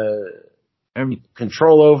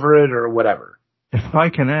 control over it or whatever. If I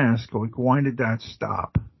can ask, why did that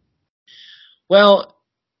stop? Well,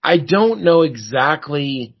 I don't know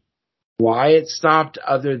exactly why it stopped,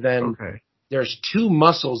 other than there's two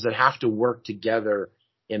muscles that have to work together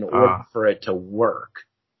in order for it to work.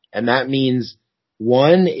 And that means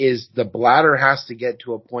one is the bladder has to get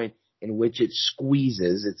to a point in which it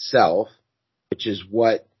squeezes itself, which is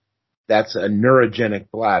that's a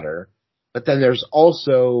neurogenic bladder. But then there's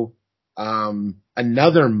also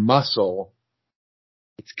another muscle.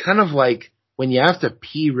 It's kind of like when you have to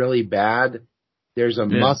pee really bad, there's a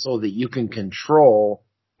muscle that you can control.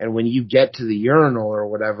 And when you get to the urinal or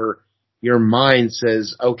whatever, your mind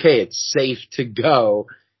says, okay, it's safe to go.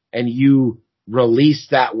 And you release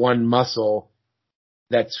that one muscle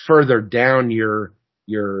that's further down your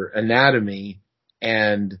your anatomy,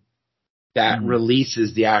 and that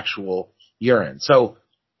releases the actual urine. So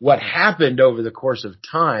what happened over the course of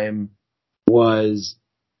time was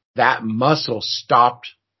that muscle stopped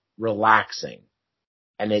relaxing,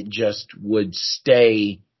 and it just would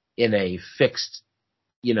stay in a fixed,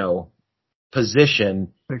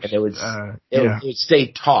 position, and it would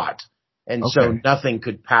stay taut. And so nothing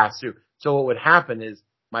could pass through. So what would happen is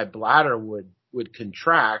my bladder would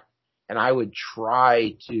contract, and I would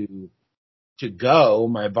try to go.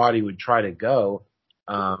 My body would try to go,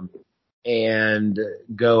 and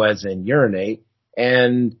go as in urinate,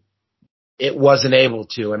 and it wasn't able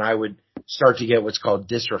to, and I would start to get what's called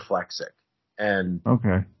dysreflexic, and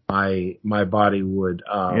my body would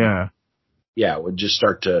would just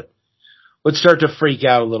start to freak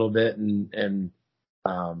out a little bit, and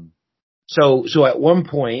so at one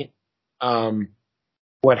point,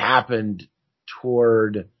 what happened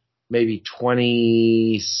toward maybe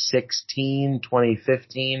 2016,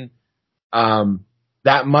 2015,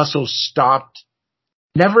 that muscle stopped.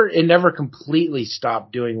 It never completely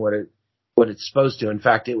stopped doing what it's supposed to. In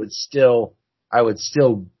fact, I would still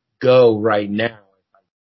go right now.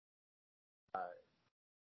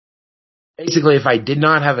 Basically, if I did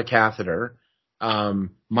not have a catheter,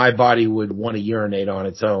 my body would want to urinate on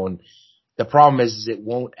its own. The problem is it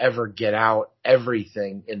won't ever get out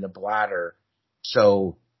everything in the bladder.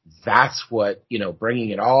 So that's what, bringing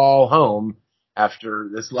it all home after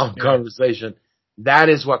this long conversation, that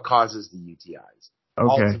is what causes the UTIs.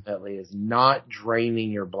 Ultimately, is not draining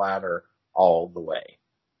your bladder all the way.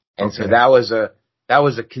 And so that was a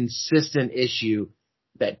consistent issue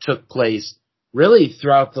that took place really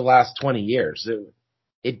throughout the last 20 years.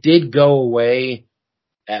 It did go away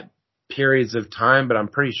at periods of time, but I'm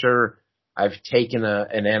pretty sure I've taken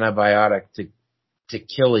an antibiotic to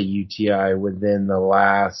kill a UTI within the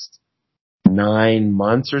last 9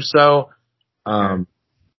 months or so.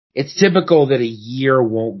 It's typical that a year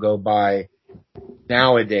won't go by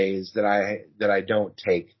nowadays that I don't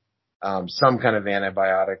take some kind of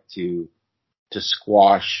antibiotic to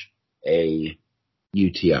squash a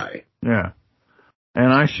UTI. Yeah.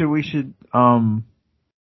 And we should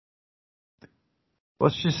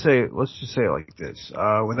let's just say it like this,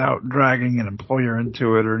 without dragging an employer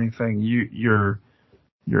into it or anything. You're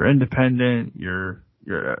independent. You're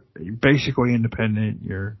basically independent.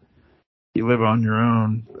 You live on your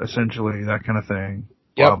own, essentially, that kind of thing.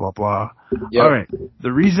 Blah, blah, blah. Yep. All right.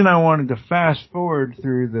 The reason I wanted to fast forward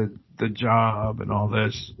through the job and all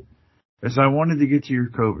this is I wanted to get to your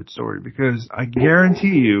COVID story, because I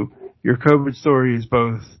guarantee you your COVID story is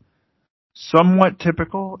both somewhat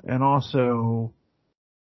typical and also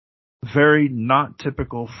very not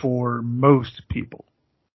typical for most people.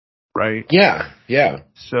 Right? Yeah.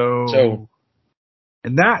 So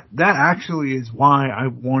and that actually is why I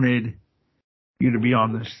wanted you to be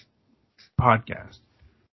on this podcast.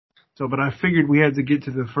 So, but I figured we had to get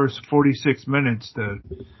to the first 46 minutes to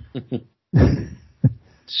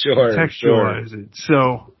contextualize it.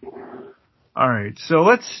 So, all right.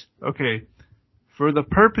 So for the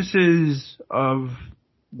purposes of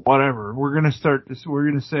whatever, we're going to start this. We're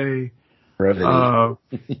going to say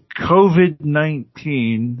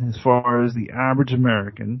COVID-19 as far as the average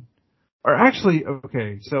American. Or actually,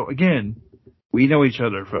 so again, we know each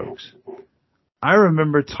other, folks. I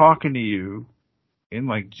remember talking to you in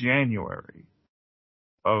January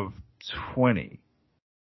of 20.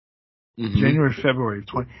 Mm-hmm. January, February of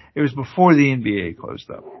 20. It was before the NBA closed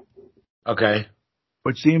up. Okay.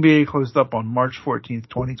 Which the NBA closed up on March 14th,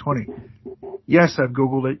 2020. Yes, I've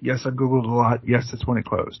Googled it. Yes, I've Googled a lot. Yes, that's when it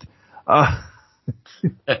closed. So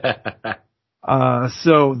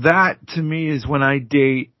that to me is when I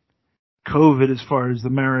date COVID as far as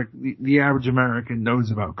the average American knows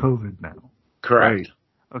about COVID now. Correct.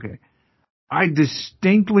 Right? Okay. I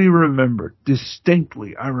distinctly remember this.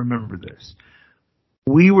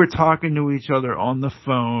 We were talking to each other on the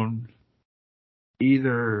phone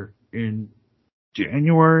either in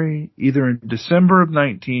December of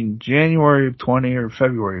 19, January of 20, or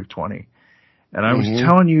February of 20. And I was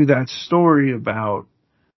telling you that story about,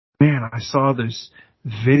 man, I saw this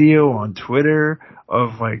video on Twitter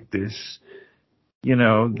of this,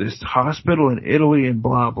 this hospital in Italy and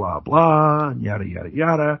blah, blah, blah, and yada, yada,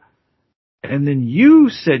 yada. And then you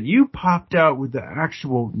said you popped out with the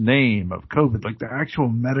actual name of COVID, the actual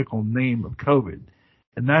medical name of COVID.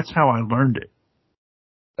 And that's how I learned it.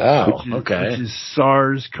 Oh, Which is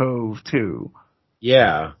SARS-CoV-2.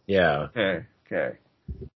 Yeah. Okay.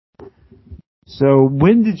 So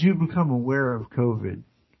when did you become aware of COVID?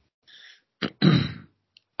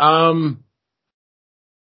 Wow,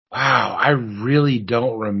 I really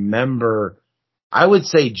don't remember I would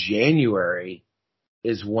say January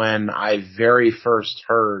is when I very first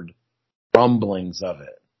heard rumblings of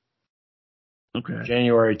it. Okay.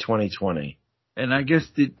 January 2020. And I guess,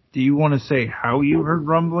 do you want to say how you heard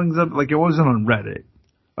rumblings of it? Like, it wasn't on Reddit.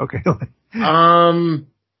 Okay.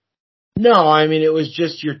 No, I mean, it was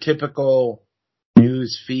just your typical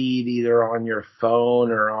news feed, either on your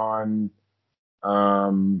phone or on, I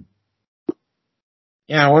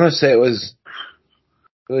want to say it was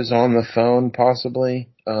on the phone, possibly.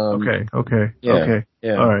 Okay. Yeah.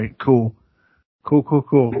 All right. Cool.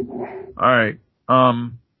 All right.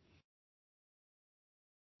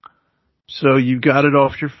 So you got it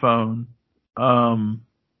off your phone.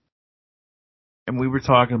 And we were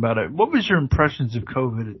talking about it. What was your impressions of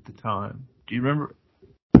COVID at the time? Do you remember?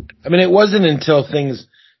 I mean, it wasn't until things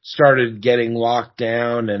started getting locked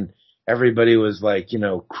down and everybody was like,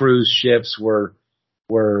 cruise ships were,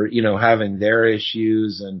 having their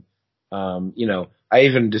issues. And, I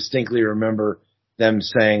even distinctly remember them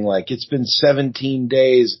saying like, it's been 17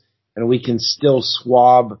 days and we can still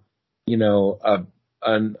swab,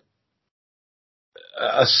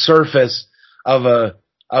 a surface of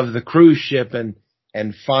the cruise ship and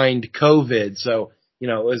find COVID. So, it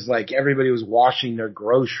was like everybody was washing their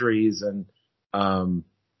groceries and,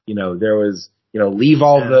 there was, leave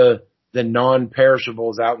all the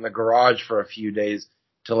non-perishables out in the garage for a few days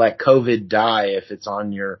to let COVID die if it's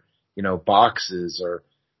on your, boxes or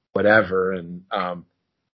whatever. And,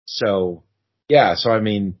 so I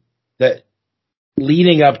mean, that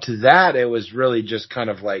leading up to that, it was really just kind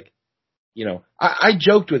of like, I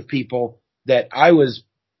joked with people that I was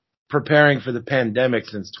preparing for the pandemic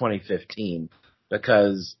since 2015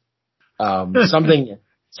 because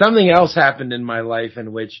something else happened in my life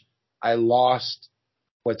in which I lost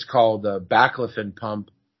what's called a baclofen pump,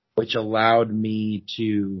 which allowed me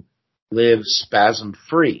to live spasm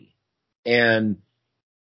free. And,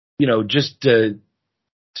 just to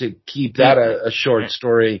keep that a short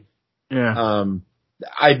story,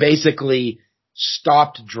 I basically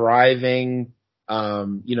stopped driving.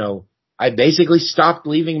 I basically stopped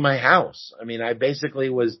leaving my house. I mean, I basically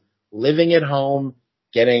was living at home,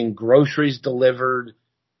 getting groceries delivered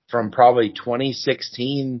from probably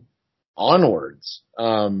 2016 onwards.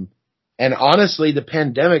 And honestly, the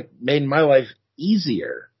pandemic made my life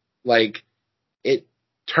easier. Like, it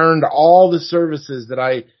turned all the services that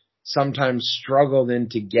I sometimes struggled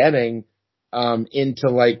into getting, into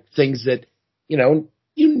like things that,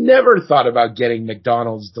 you never thought about getting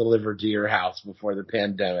McDonald's delivered to your house before the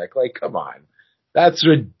pandemic. Like, come on. That's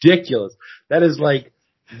ridiculous. That is like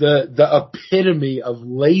the epitome of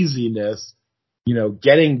laziness,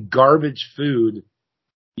 getting garbage food,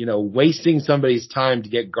 wasting somebody's time to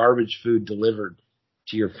get garbage food delivered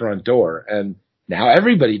to your front door. And now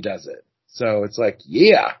everybody does it. So it's like,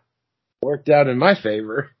 worked out in my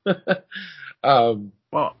favor.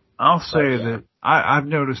 Well, I'll say that I've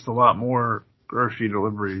noticed a lot more grocery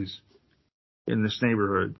deliveries in this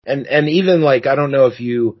neighborhood. And even like, I don't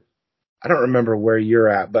remember where you're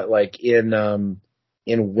at, but like in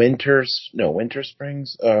Winter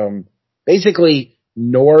Springs, basically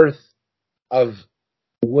north of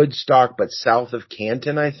Woodstock, but south of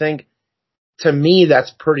Canton, I think. To me,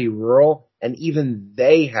 that's pretty rural. And even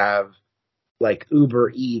they have like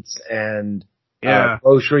Uber Eats and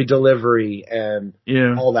grocery delivery and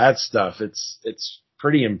all that stuff. It's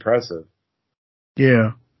pretty impressive.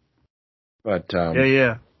 Yeah. But,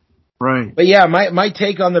 right. But yeah, my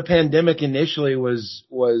take on the pandemic initially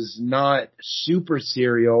was not super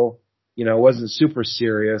serial. It wasn't super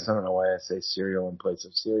serious. I don't know why I say serial in place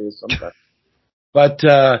of serious sometimes. But,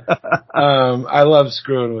 I love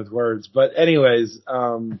screwing with words. But anyways,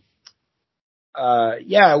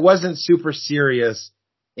 it wasn't super serious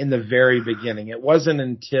in the very beginning. It wasn't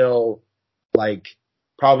until like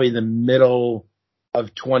probably the middle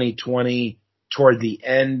of 2020, toward the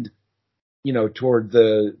end, toward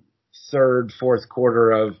the third, fourth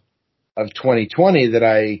quarter of 2020 that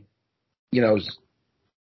I,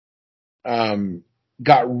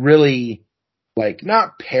 got really like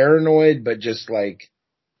not paranoid, but just like,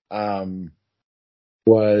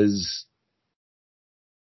 was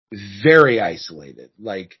very isolated.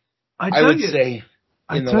 Like I would say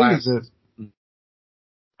in the last.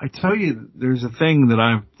 I tell you, there's a thing that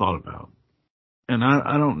I've thought about, and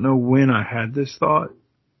I don't know when I had this thought,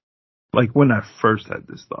 like when I first had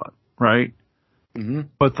this thought, right? Mm-hmm.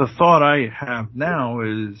 But the thought I have now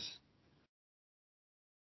is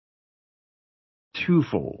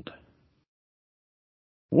twofold.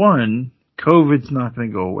 One, COVID's not going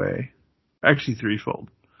to go away. Actually, threefold.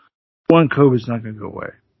 One, COVID's not going to go away.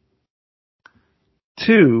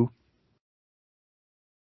 Two,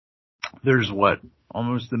 there's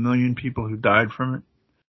almost 1 million people who died from it.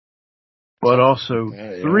 But also,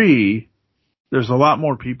 there's a lot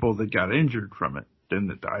more people that got injured from it than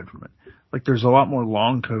that died from it. Like, there's a lot more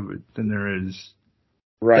long COVID than there is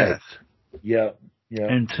death. Yeah. Yeah.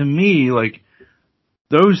 And to me, like,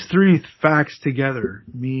 those three facts together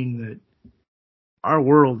mean that our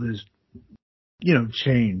world is,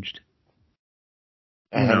 changed.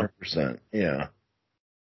 100%. Yeah.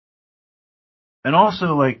 And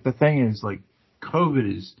also, like, the thing is, like,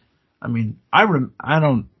 COVID is, I mean, I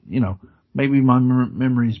don't, maybe my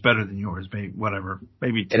memory is better than yours, maybe, whatever.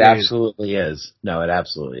 Maybe it absolutely is. No, it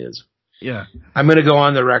absolutely is. Yeah. I'm going to go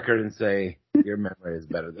on the record and say your memory is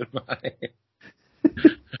better than mine.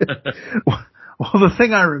 Well, the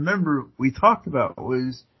thing I remember we talked about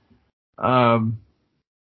was,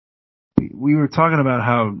 we were talking about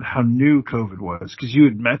how new COVID was, because you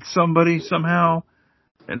had met somebody somehow,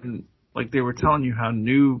 and like they were telling you how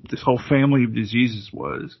new this whole family of diseases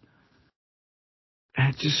was.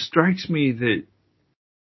 And it just strikes me that,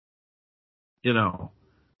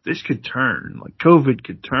 this could turn, like COVID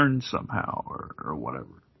could turn somehow or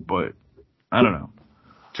whatever. But I don't know.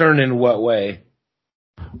 Turn in what way?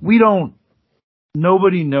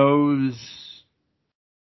 Nobody knows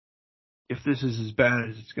if this is as bad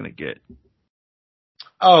as it's going to get.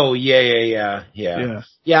 Oh, yeah.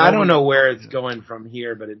 I don't know where it's going from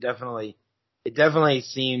here, but it definitely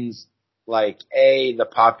seems like the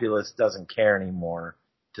populace doesn't care anymore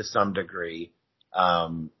to some degree.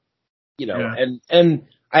 And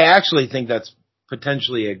I actually think that's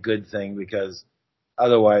potentially a good thing, because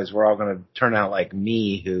otherwise we're all going to turn out like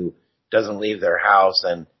me, who doesn't leave their house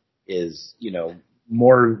and is,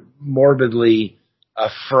 more morbidly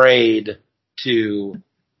afraid to,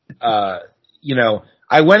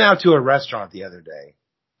 I went out to a restaurant the other day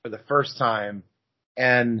for the first time,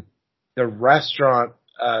 and the restaurant,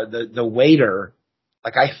 the waiter,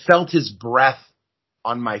 like, I felt his breath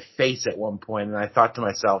on my face at one point, and I thought to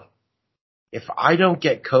myself, if I don't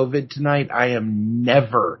get COVID tonight, I am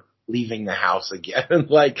never leaving the house again.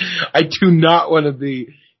 Like, I do not want to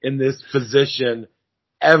be in this position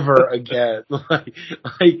ever again. like,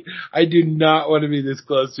 I do not want to be this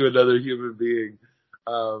close to another human being.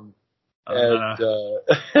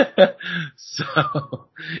 So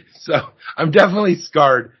I'm definitely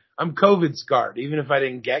scarred. I'm COVID scarred. Even if I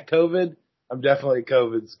didn't get COVID, I'm definitely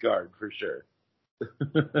COVID scarred for sure.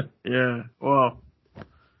 Yeah. Well,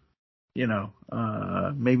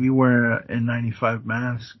 maybe wear an N95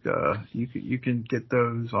 mask. You can get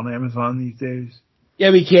those on Amazon these days.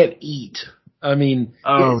 Yeah, we can't eat. I mean,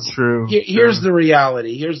 true. Here's the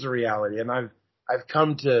reality. And I've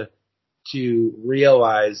come to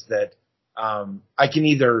realize that I can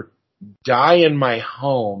either die in my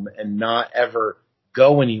home and not ever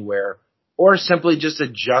go anywhere, or simply just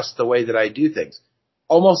adjust the way that I do things.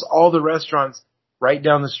 Almost all the restaurants right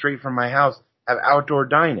down the street from my house have outdoor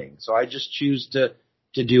dining, so I just choose to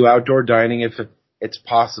do outdoor dining if it's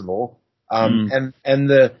possible. And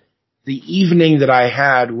the evening that I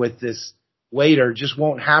had with this waiter just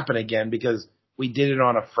won't happen again, because we did it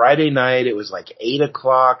on a Friday night. It was like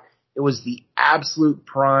 8:00. It was the absolute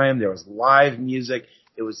prime. There was live music.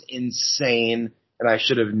 It was insane, and I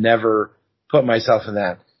should have never put myself in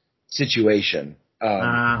that situation.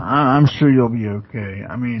 I'm sure you'll be okay.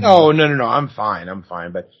 I mean, no, I'm fine.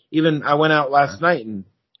 But even I went out last night and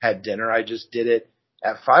had dinner. I just did it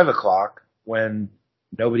at 5:00 when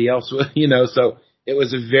nobody else was, so it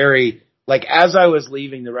was a very, like, as I was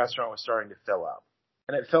leaving, the restaurant was starting to fill up,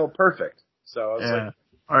 and it felt perfect. So I was like,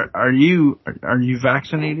 are you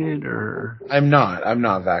vaccinated or? I'm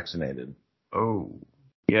not vaccinated. Oh,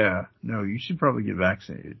 yeah. No, you should probably get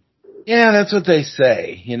vaccinated. Yeah, that's what they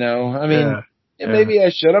say, I mean, maybe I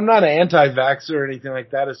should. I'm not an anti-vaxxer or anything like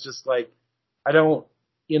that. It's just like, I don't,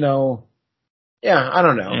 I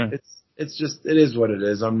don't know. Yeah. It's just, it is what it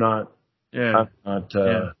is. I'm not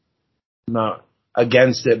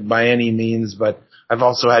against it by any means, but I've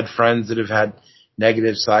also had friends that have had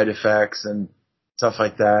negative side effects and stuff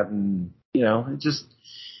like that. And,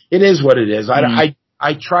 it is what it is. I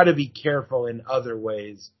try to be careful in other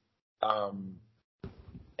ways.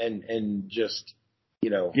 And just,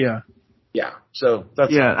 Yeah. So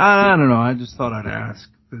that's. Yeah. I don't know. I just thought I'd ask.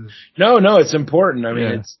 No, it's important. I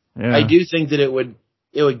mean, I do think that it would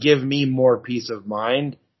give me more peace of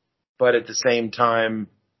mind, but at the same time,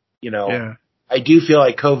 I do feel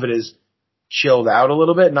like COVID is chilled out a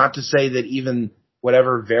little bit. Not to say that even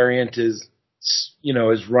whatever variant is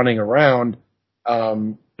running around,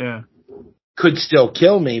 could still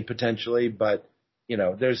kill me potentially, but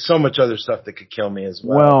there's so much other stuff that could kill me as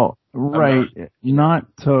well. Well, right. Not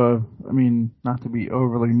to be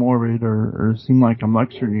overly morbid or seem like I'm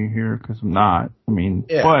lecturing you here, because I'm not. I mean,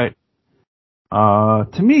 but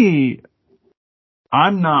to me,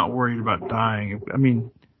 I'm not worried about dying. I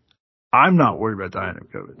mean, I'm not worried about dying of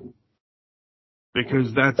COVID,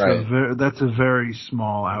 because that's a very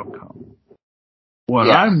small outcome. What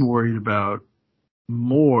I'm worried about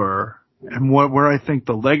more, and where I think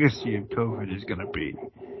the legacy of COVID is going to be,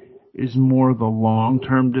 is more the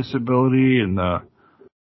long-term disability and the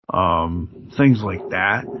things like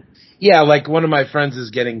that. Yeah, like one of my friends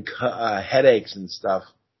is getting headaches and stuff.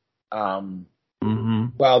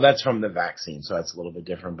 Well, that's from the vaccine, so that's a little bit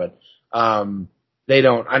different. But I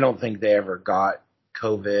don't think they ever got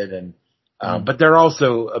COVID, and but they're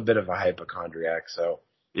also a bit of a hypochondriac. So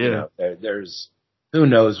there's who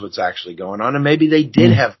knows what's actually going on, and maybe they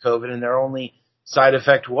did have COVID, and their only side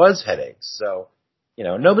effect was headaches. So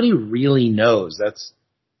nobody really knows. That's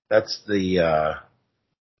the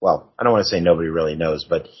well, I don't want to say nobody really knows,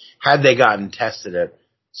 but had they gotten tested at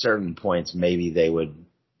certain points, maybe they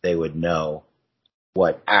would know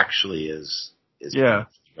what actually is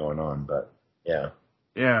going on. But yeah.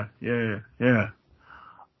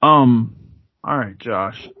 All right,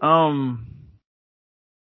 Josh.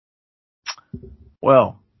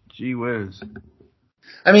 Well, gee whiz.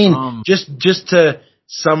 I mean, just to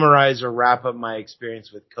summarize or wrap up my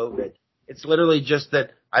experience with COVID, it's literally just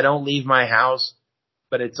that I don't leave my house,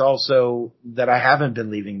 but it's also that I haven't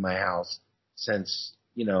been leaving my house since,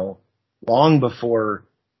 long before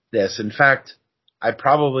this. In fact, I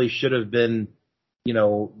probably should have been,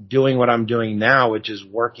 doing what I'm doing now, which is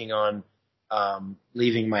working on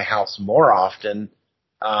leaving my house more often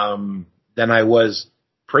than I was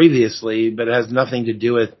previously, but it has nothing to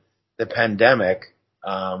do with the pandemic.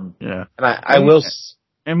 And I will.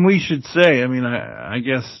 And we should say, I mean, I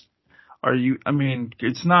guess,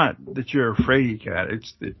 it's not that you're afraid, Kat.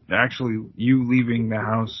 It's that actually you leaving the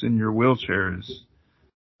house in your wheelchair is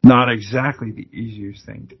not exactly the easiest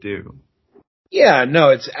thing to do. Yeah,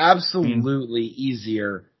 no, it's absolutely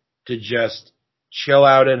easier to just chill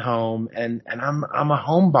out at home, and I'm a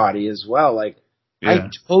homebody as well. Like, I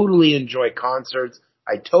totally enjoy concerts.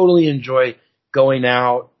 I totally enjoy going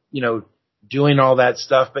out, doing all that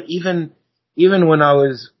stuff. But even when I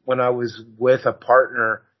was with a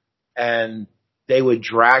partner and they would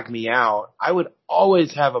drag me out, I would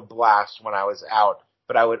always have a blast when I was out,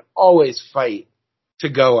 but I would always fight to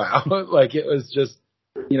go out. Like, it was just,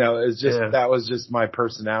 that was just my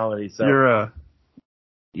personality. So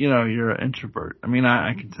you're an introvert. I mean,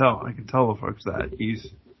 I can tell the folks that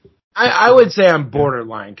I would say I'm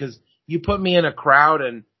borderline, because you put me in a crowd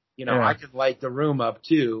and, I could light the room up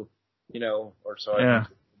too, or so.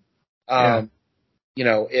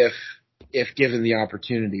 If given the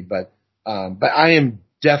opportunity, but I am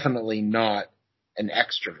definitely not an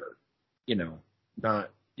extrovert, not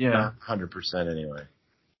 100% anyway.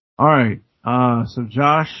 All right. So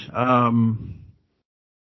Josh,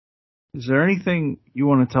 is there anything you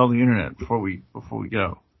want to tell the internet before we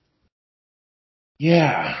go?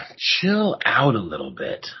 Yeah, chill out a little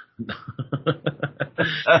bit.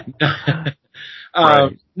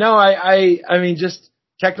 Right. No, I mean, just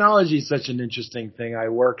technology is such an interesting thing. I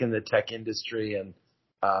work in the tech industry, and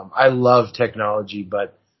I love technology,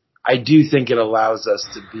 but I do think it allows us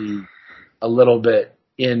to be a little bit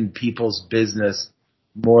in people's business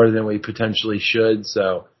more than we potentially should.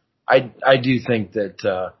 So I do think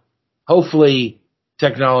that hopefully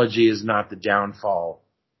technology is not the downfall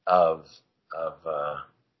of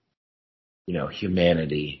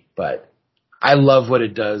humanity, but I love what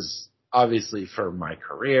it does, obviously, for my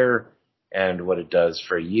career and what it does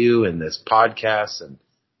for you in this podcast. And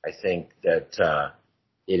I think that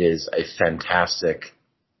it is a fantastic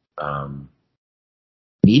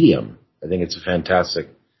medium. I think it's a fantastic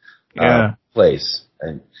place.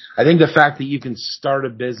 And I think the fact that you can start a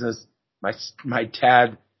business, my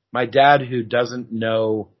dad who doesn't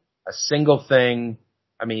know a single thing.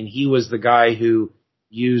 I mean, he was the guy who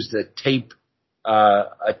used a tape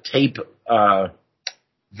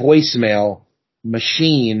voicemail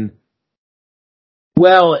machine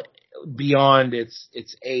well beyond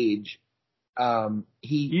its age.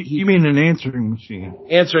 You mean an answering machine?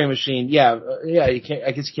 Answering machine, yeah. You can't.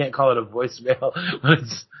 I guess you can't call it a voicemail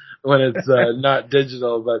when it's not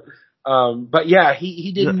digital. But yeah,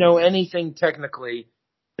 he didn't know anything technically,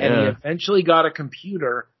 and he eventually got a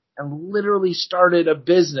computer and literally started a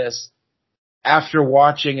business after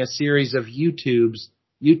watching a series of YouTube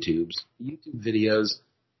videos,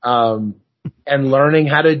 and learning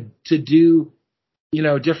how to do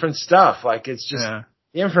different stuff. Like, it's just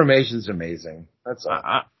The information's amazing. That's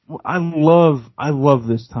all. I love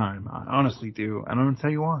this time. I honestly do. And I'm going to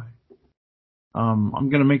tell you why. I'm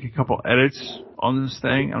going to make a couple edits on this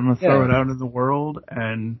thing. I'm going to throw it out in the world.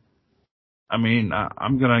 And I mean,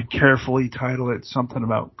 I'm going to carefully title it something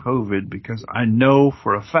about COVID because I know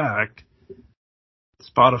for a fact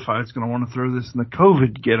Spotify is going to want to throw this in the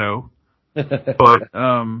COVID ghetto. But,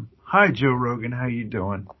 hi Joe Rogan, how you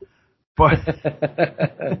doing? But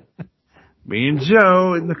me and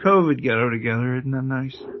Joe in the COVID ghetto together, isn't that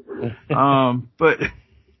nice? But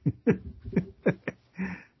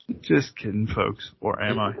just kidding, folks, or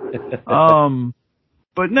am I?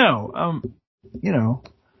 But no, you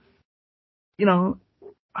know,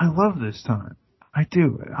 I love this time. I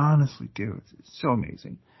do. I honestly do. It's so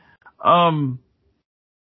amazing. All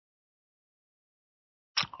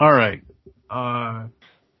right.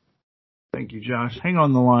 Thank you, Josh. Hang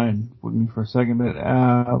on the line with me for a second. But,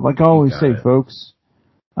 like I always say, folks,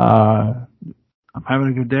 I'm having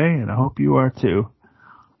a good day, and I hope you are too.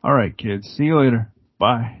 All right, kids. See you later.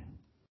 Bye.